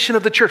mission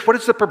of the church? What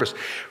is the purpose?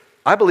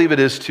 I believe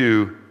it is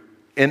to,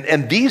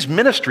 and these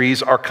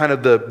ministries are kind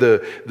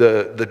of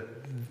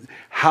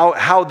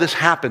how this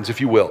happens,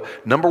 if you will.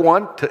 Number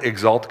one, to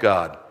exalt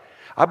God.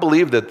 I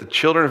believe that the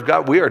children of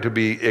God, we are to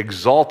be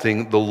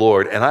exalting the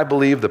Lord. And I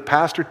believe the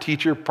pastor,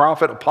 teacher,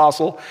 prophet,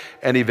 apostle,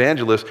 and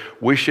evangelist,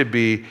 we should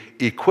be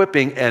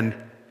equipping and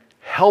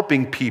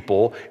helping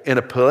people in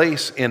a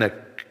place, in a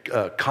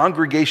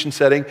congregation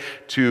setting,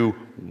 to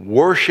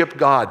worship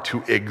God,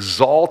 to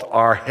exalt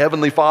our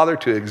Heavenly Father,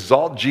 to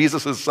exalt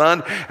Jesus'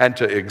 Son, and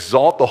to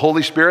exalt the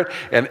Holy Spirit.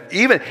 And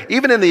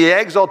even in the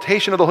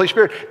exaltation of the Holy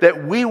Spirit,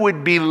 that we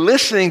would be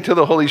listening to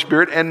the Holy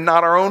Spirit and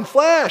not our own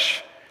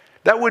flesh.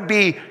 That would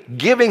be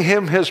giving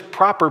him his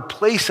proper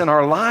place in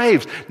our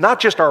lives, not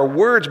just our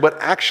words, but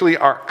actually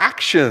our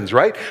actions,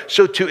 right?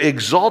 So to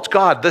exalt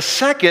God. The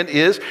second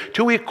is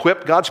to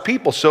equip God's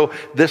people. So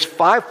this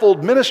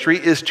fivefold ministry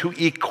is to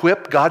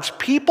equip God's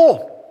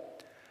people.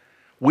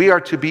 We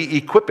are to be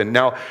equipping.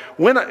 Now,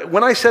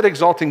 when I said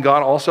exalting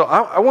God also,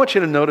 I want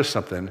you to notice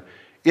something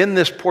in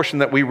this portion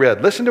that we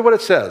read. Listen to what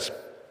it says.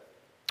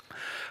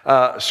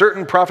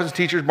 Certain prophets and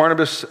teachers,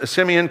 Barnabas,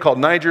 Simeon, called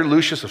Niger,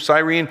 Lucius of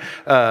Cyrene,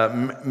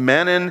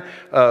 Manan,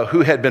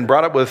 who had been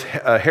brought up with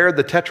Herod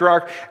the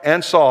Tetrarch,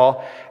 and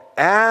Saul,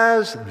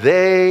 as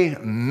they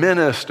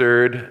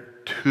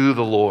ministered to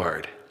the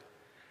Lord.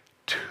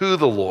 To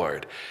the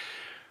Lord.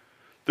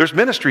 There's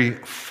ministry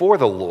for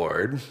the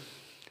Lord,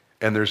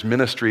 and there's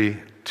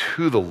ministry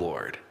to the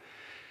Lord.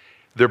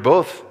 They're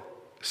both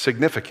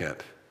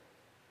significant.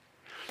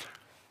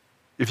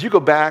 If you go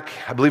back,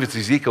 I believe it's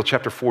Ezekiel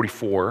chapter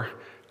 44,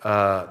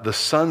 the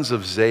sons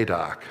of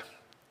Zadok,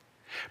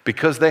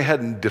 because they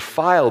hadn't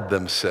defiled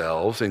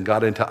themselves and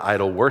got into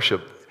idol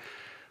worship,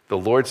 the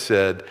Lord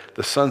said,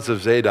 the sons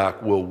of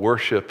Zadok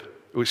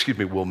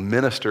will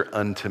minister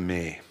unto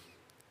me.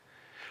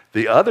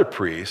 The other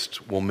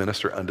priests will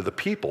minister unto the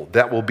people.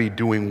 That will be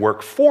doing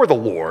work for the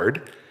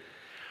Lord,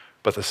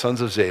 but the sons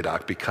of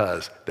Zadok,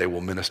 because they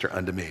will minister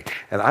unto me.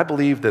 And I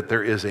believe that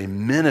there is a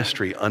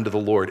ministry unto the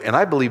Lord. And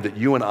I believe that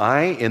you and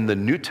I, in the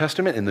New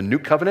Testament, in the New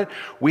Covenant,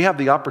 we have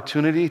the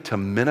opportunity to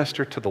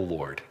minister to the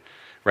Lord,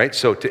 right?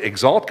 So to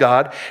exalt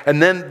God,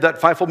 and then that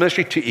fivefold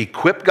ministry to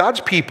equip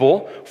God's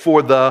people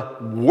for the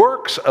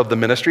works of the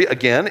ministry.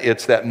 Again,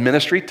 it's that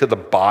ministry to the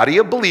body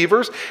of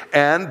believers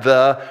and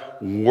the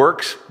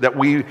works that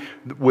we,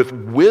 with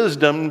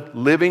wisdom,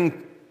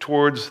 living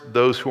towards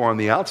those who are on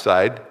the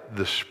outside,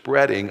 the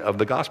spreading of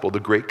the gospel, the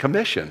Great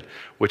Commission,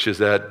 which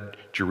is at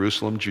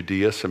Jerusalem,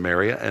 Judea,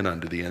 Samaria, and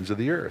unto the ends of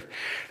the earth.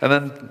 And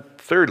then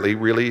thirdly,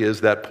 really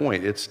is that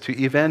point. It's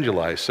to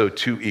evangelize. So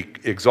to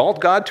exalt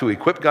God, to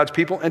equip God's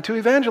people, and to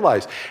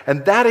evangelize.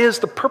 And that is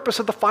the purpose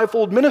of the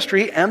fivefold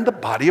ministry and the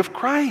body of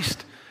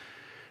Christ.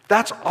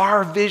 That's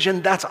our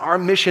vision, that's our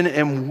mission,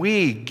 and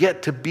we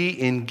get to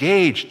be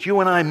engaged.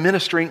 You and I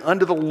ministering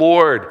unto the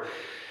Lord.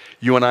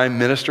 You and I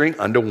ministering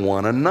unto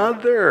one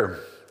another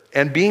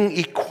and being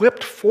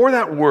equipped for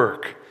that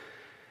work.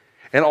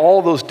 And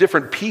all those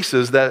different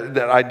pieces that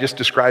I just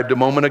described a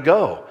moment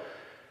ago,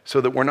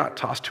 so that we're not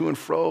tossed to and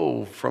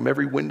fro from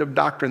every wind of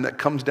doctrine that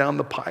comes down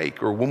the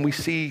pike, or when we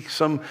see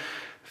some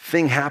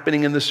thing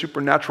happening in the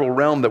supernatural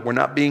realm that we're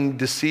not being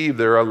deceived.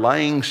 There are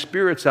lying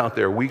spirits out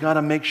there. We got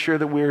to make sure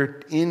that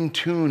we're in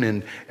tune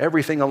and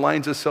everything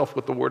aligns itself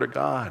with the Word of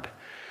God.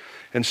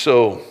 And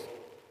so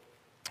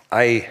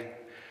I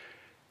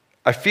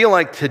feel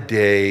like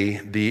today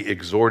the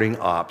exhorting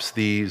ops,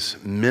 these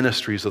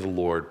ministries of the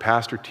Lord,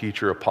 pastor,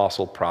 teacher,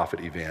 apostle,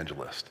 prophet,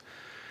 evangelist,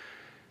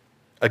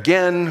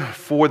 again,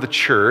 for the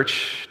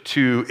church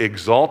to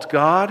exalt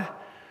God,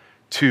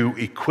 to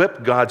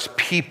equip God's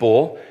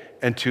people,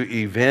 and to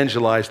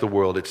evangelize the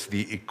world. It's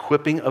the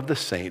equipping of the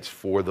saints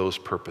for those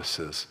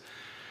purposes.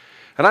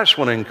 And I just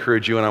want to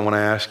encourage you, and I want to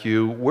ask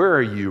you, where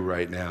are you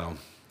right now?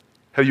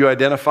 Have you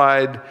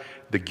identified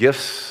the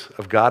gifts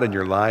of God in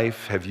your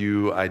life? Have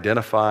you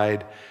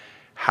identified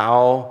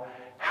how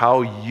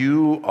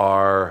you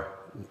are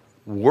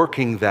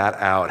working that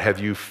out? Have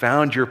you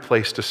found your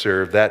place to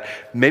serve? That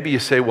maybe you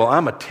say, well,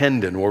 I'm a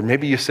tendon, or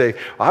maybe you say,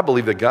 I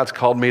believe that God's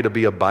called me to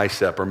be a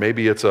bicep, or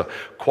maybe it's a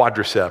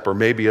quadricep, or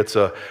maybe it's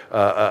a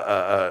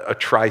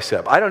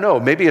tricep. I don't know.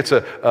 Maybe it's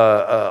a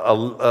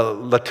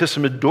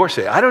latissimus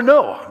dorsi. I don't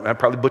know. I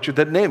probably butchered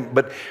that name.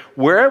 But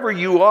wherever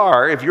you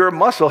are, if you're a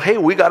muscle, hey,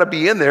 we got to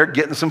be in there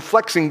getting some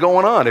flexing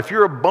going on. If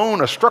you're a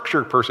bone, a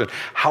structure person,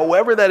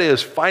 however that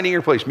is, finding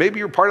your place. Maybe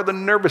you're part of the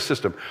nervous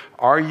system.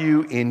 Are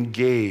you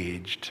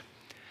engaged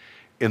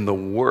in the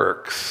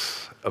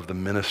works of the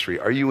ministry?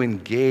 Are you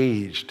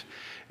engaged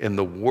in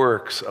the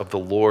works of the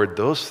Lord?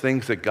 Those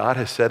things that God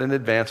has set in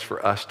advance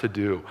for us to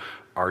do,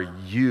 are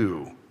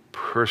you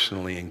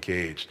personally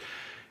engaged?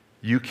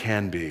 you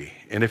can be.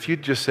 And if you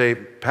just say,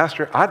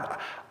 Pastor,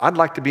 I'd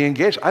like to be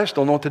engaged. I just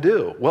don't know what to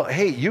do. Well,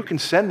 hey, you can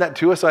send that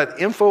to us at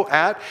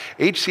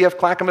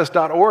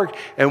info@hcfclackamas.org,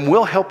 and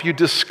we'll help you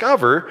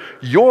discover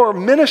your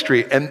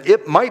ministry. And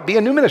it might be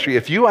a new ministry.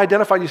 If you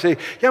identify, you say,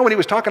 yeah, when he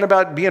was talking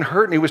about being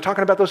hurt and he was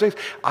talking about those things,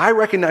 I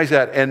recognize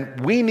that.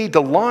 And we need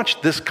to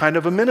launch this kind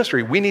of a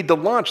ministry. We need to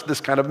launch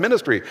this kind of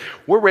ministry.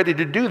 We're ready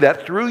to do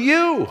that through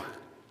you.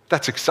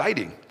 That's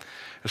exciting.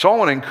 And so I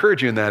want to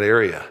encourage you in that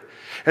area.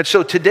 And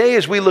so today,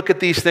 as we look at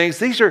these things,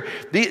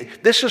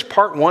 this is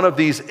part one of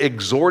these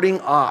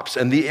exhorting ops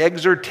and the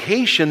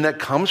exhortation that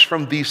comes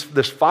from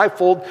this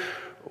fivefold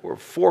or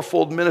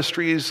fourfold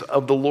ministries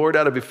of the Lord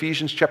out of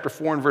Ephesians chapter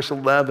 4 and verse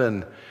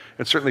 11,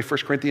 and certainly 1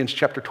 Corinthians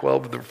chapter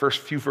 12, the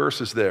first few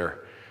verses there.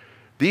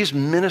 These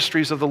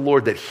ministries of the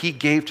Lord that he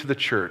gave to the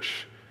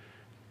church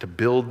to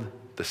build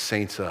the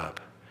saints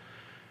up.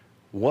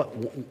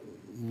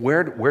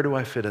 Where do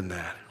I fit in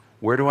that?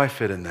 Where do I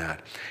fit in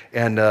that?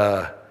 And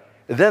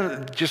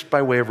then, just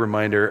by way of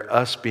reminder,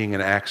 us being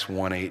an Acts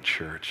 1:8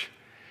 church,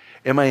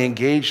 am I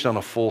engaged on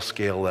a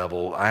full-scale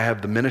level? I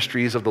have the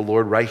ministries of the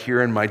Lord right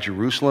here in my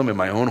Jerusalem, in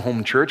my own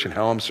home church, and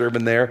how I'm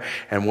serving there.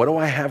 And what do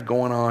I have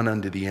going on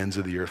unto the ends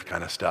of the earth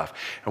kind of stuff?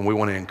 And we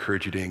want to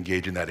encourage you to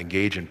engage in that.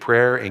 Engage in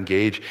prayer.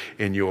 Engage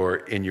in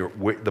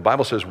the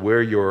Bible says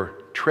where your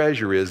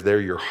treasure is, there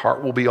your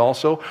heart will be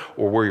also.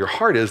 Or where your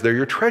heart is, there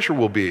your treasure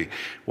will be.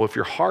 Well, if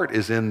your heart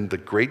is in the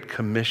Great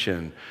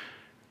Commission,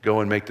 go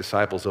and make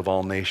disciples of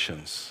all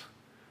nations,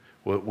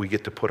 well, we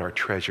get to put our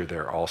treasure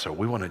there also.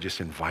 We want to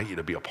just invite you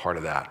to be a part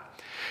of that.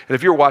 And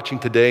if you're watching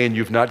today and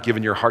you've not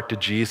given your heart to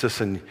Jesus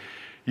and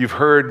you've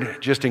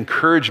heard just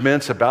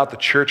encouragements about the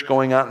church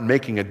going out and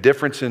making a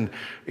difference in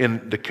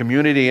the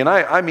community, and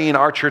I mean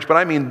our church, but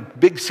I mean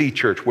Big C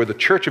Church, where the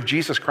Church of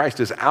Jesus Christ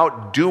is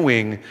out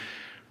doing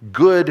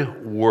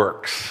good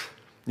works.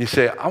 You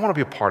say, I want to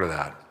be a part of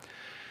that.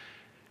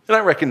 And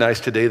I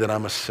recognize today that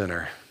I'm a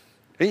sinner.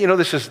 And you know,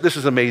 this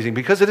is amazing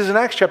because it is in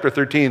Acts chapter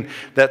 13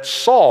 that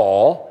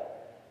Saul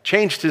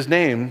changed his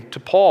name to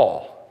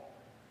Paul.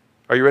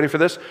 Are you ready for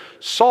this?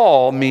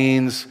 Saul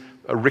means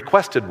a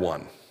requested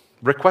one.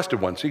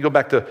 Requested one. So you go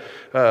back to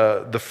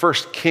the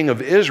first king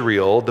of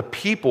Israel, the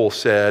people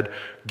said,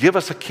 give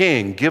us a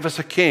king, give us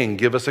a king,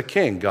 give us a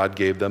king. God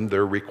gave them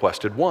their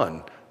requested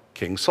one,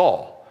 King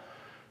Saul,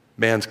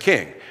 man's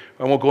king.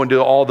 I won't go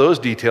into all those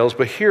details,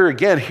 but here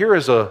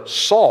is a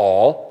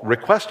Saul,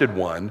 requested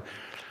one.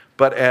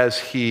 But as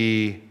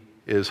he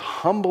is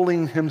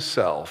humbling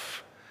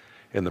himself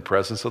in the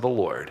presence of the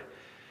Lord,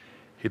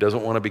 he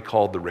doesn't want to be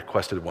called the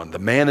requested one, the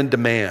man in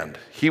demand.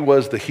 He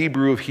was the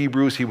Hebrew of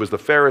Hebrews. He was the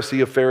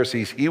Pharisee of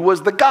Pharisees. He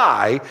was the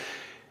guy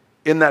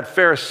in that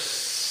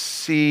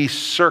Pharisee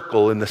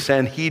circle, in the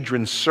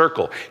Sanhedrin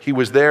circle. He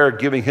was there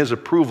giving his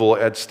approval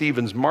at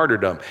Stephen's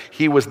martyrdom.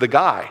 He was the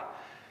guy.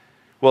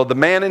 Well, the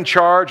man in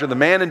charge or the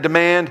man in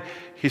demand,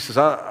 he says,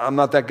 I'm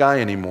not that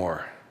guy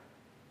anymore.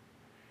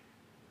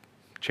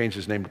 Changed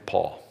his name to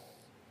Paul.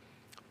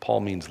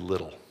 Paul means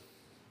little.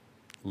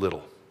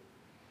 Little.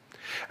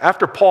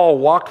 After Paul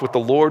walked with the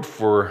Lord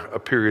for a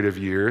period of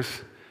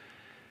years,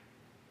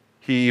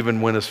 he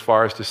even went as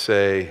far as to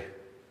say,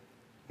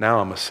 now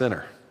I'm a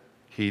sinner.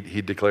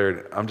 He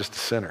declared, I'm just a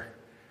sinner.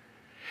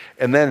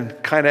 And then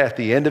kind of at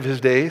the end of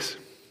his days,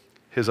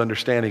 his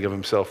understanding of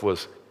himself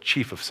was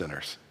chief of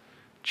sinners.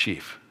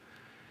 Chief.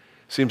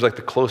 Seems like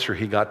the closer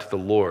he got to the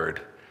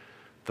Lord,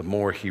 the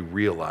more he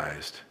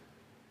realized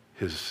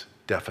his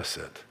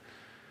deficit.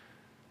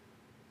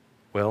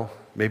 Well,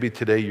 maybe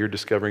today you're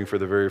discovering for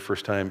the very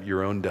first time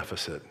your own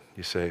deficit.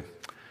 You say,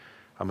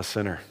 I'm a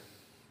sinner.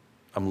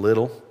 I'm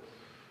little.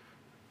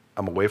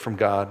 I'm away from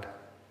God,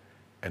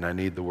 and I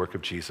need the work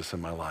of Jesus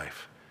in my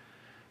life.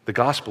 The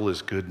gospel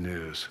is good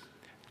news.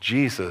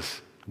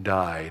 Jesus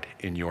died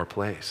in your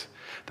place.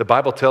 The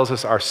Bible tells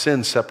us our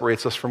sin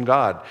separates us from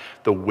God.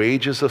 The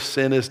wages of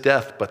sin is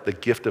death, but the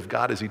gift of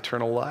God is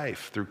eternal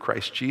life through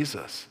Christ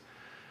Jesus.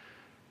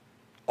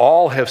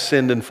 All have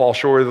sinned and fall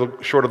short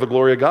of the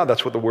glory of God.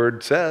 That's what the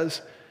word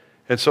says.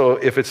 And so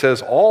if it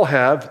says all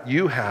have.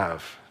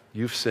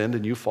 You've sinned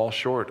and you fall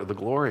short of the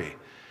glory.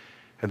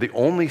 And the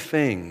only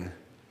thing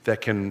that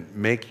can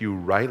make you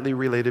rightly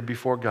related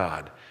before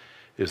God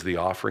is the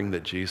offering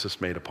that Jesus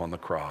made upon the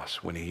cross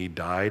when he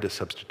died a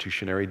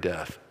substitutionary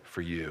death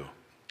for you.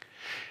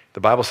 The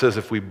Bible says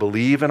if we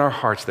believe in our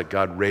hearts that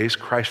God raised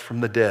Christ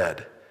from the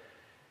dead,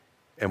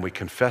 and we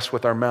confess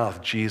with our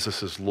mouth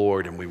Jesus is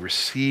Lord, and we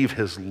receive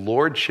his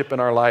lordship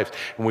in our lives,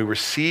 and we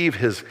receive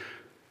his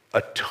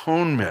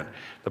atonement.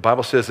 The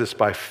Bible says it's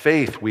by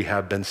faith we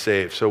have been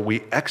saved. So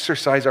we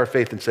exercise our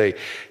faith and say,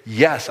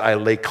 yes, I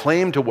lay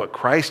claim to what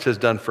Christ has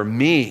done for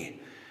me.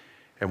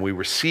 And we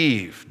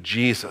receive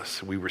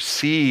Jesus. We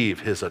receive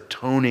his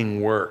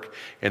atoning work,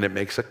 and it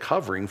makes a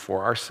covering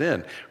for our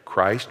sin.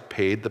 Christ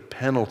paid the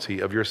penalty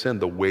of your sin.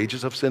 The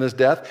wages of sin is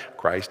death.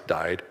 Christ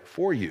died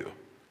for you.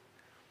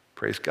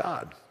 Praise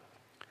God.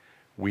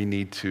 we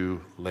need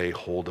to lay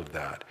hold of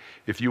that.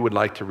 If you would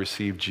like to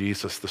receive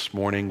Jesus this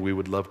morning, we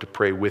would love to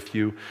pray with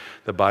you.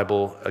 The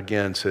Bible,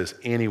 again, says,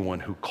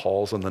 anyone who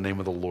calls on the name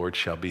of the Lord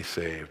shall be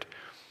saved.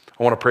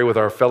 I want to pray with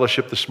our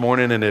fellowship this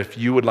morning, and if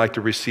you would like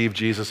to receive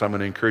Jesus, I'm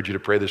going to encourage you to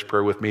pray this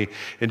prayer with me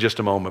in just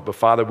a moment. But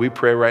Father, we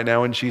pray right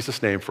now in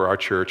Jesus' name for our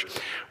church.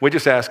 We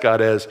just ask,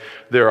 God, as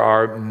there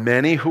are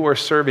many who are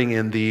serving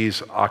in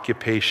these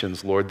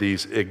occupations, Lord,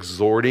 these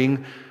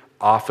exhorting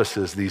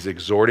offices, these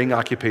exhorting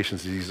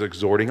occupations, these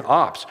exhorting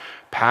ops,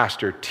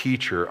 pastor,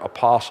 teacher,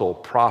 apostle,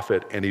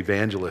 prophet, and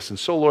evangelist. And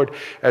so, Lord,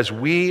 as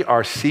we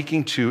are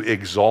seeking to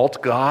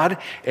exalt God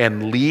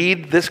and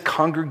lead this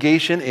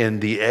congregation in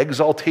the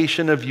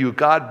exaltation of you,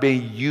 God, may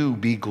you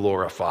be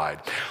glorified.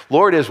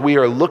 Lord, as we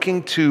are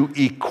looking to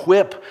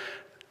equip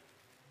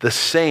the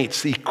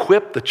saints,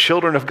 equip the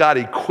children of God,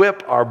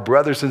 equip our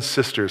brothers and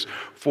sisters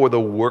for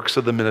the works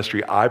of the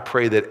ministry, I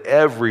pray that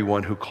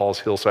everyone who calls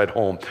Hillside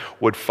home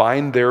would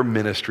find their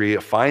ministry,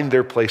 find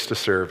their place to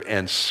serve,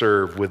 and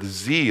serve with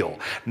zeal,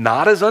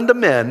 not as unto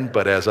men,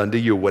 but as unto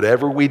you.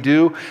 Whatever we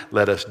do,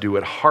 let us do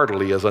it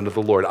heartily as unto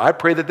the Lord. I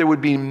pray that there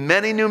would be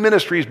many new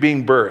ministries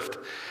being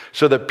birthed,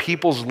 so that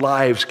people's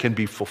lives can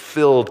be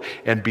fulfilled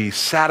and be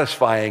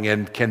satisfying,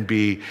 and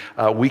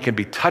we can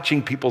be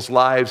touching people's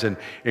lives and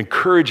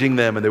encouraging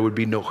them, and there would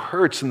be no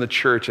hurts in the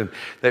church, and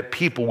that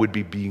people would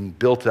be being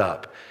built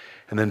up.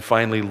 And then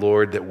finally,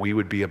 Lord, that we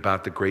would be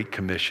about the Great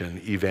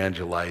Commission,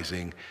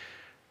 evangelizing,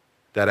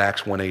 that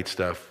Acts 1:8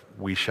 stuff,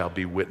 we shall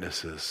be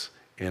witnesses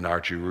in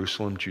our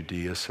Jerusalem,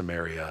 Judea,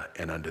 Samaria,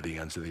 and unto the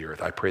ends of the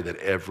earth. I pray that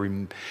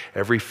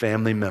every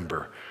family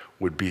member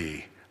would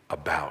be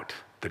about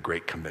the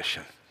Great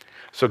Commission.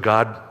 So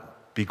God,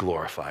 be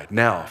glorified.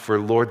 Now, for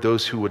Lord,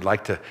 those who would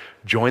like to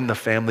join the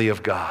family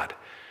of God,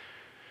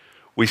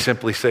 we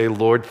simply say,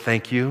 Lord,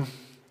 thank you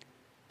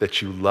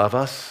that you love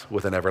us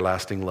with an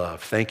everlasting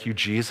love. Thank you,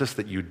 Jesus,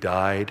 that you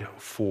died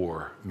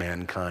for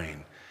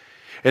mankind.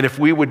 And if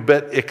we would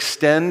but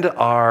extend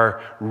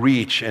our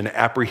reach and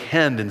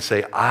apprehend and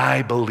say,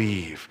 I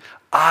believe,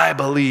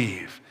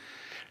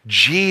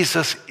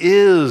 Jesus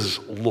is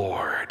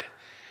Lord.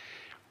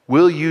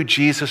 Will you,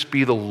 Jesus,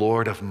 be the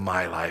Lord of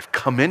my life?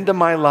 Come into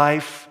my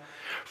life,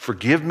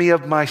 forgive me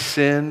of my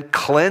sin,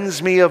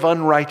 cleanse me of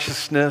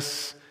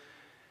unrighteousness,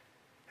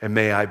 and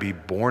may I be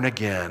born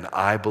again.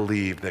 I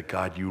believe that,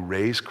 God, you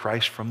raised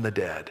Christ from the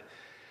dead.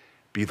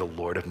 Be the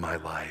Lord of my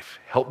life.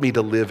 Help me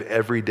to live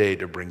every day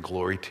to bring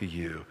glory to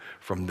you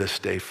from this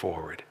day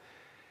forward.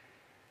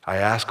 I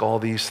ask all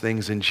these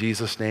things in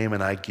Jesus' name,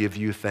 and I give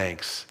you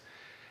thanks.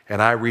 And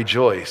I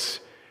rejoice,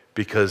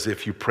 because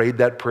if you prayed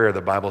that prayer,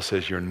 the Bible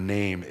says your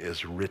name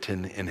is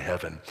written in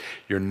heaven.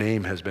 Your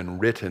name has been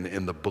written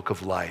in the book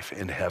of life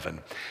in heaven.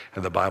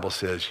 And the Bible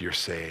says you're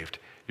saved.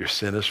 Your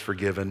sin is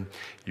forgiven,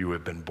 you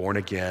have been born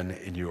again,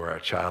 and you are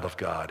a child of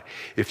God.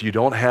 If you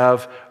don't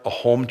have a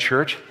home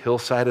church,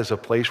 Hillside is a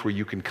place where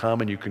you can come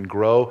and you can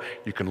grow,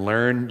 you can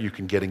learn, you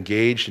can get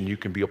engaged, and you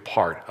can be a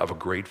part of a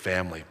great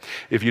family.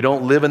 If you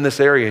don't live in this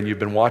area and you've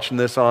been watching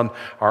this on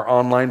our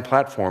online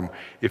platform,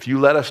 if you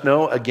let us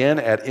know, again,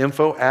 at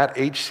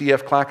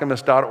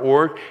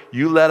info@hcfclackamas.org,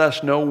 you let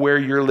us know where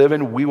you're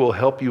living. We will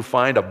help you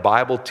find a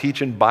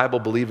Bible-teaching,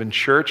 Bible-believing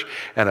church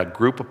and a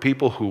group of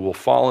people who will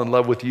fall in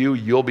love with you.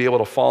 You'll be able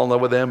to fall in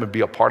love with them and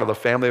be a part of the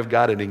family of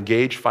God and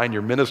engage, find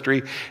your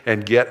ministry,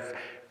 and be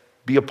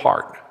a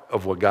part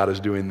of what God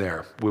is doing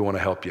there. We want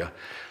to help you.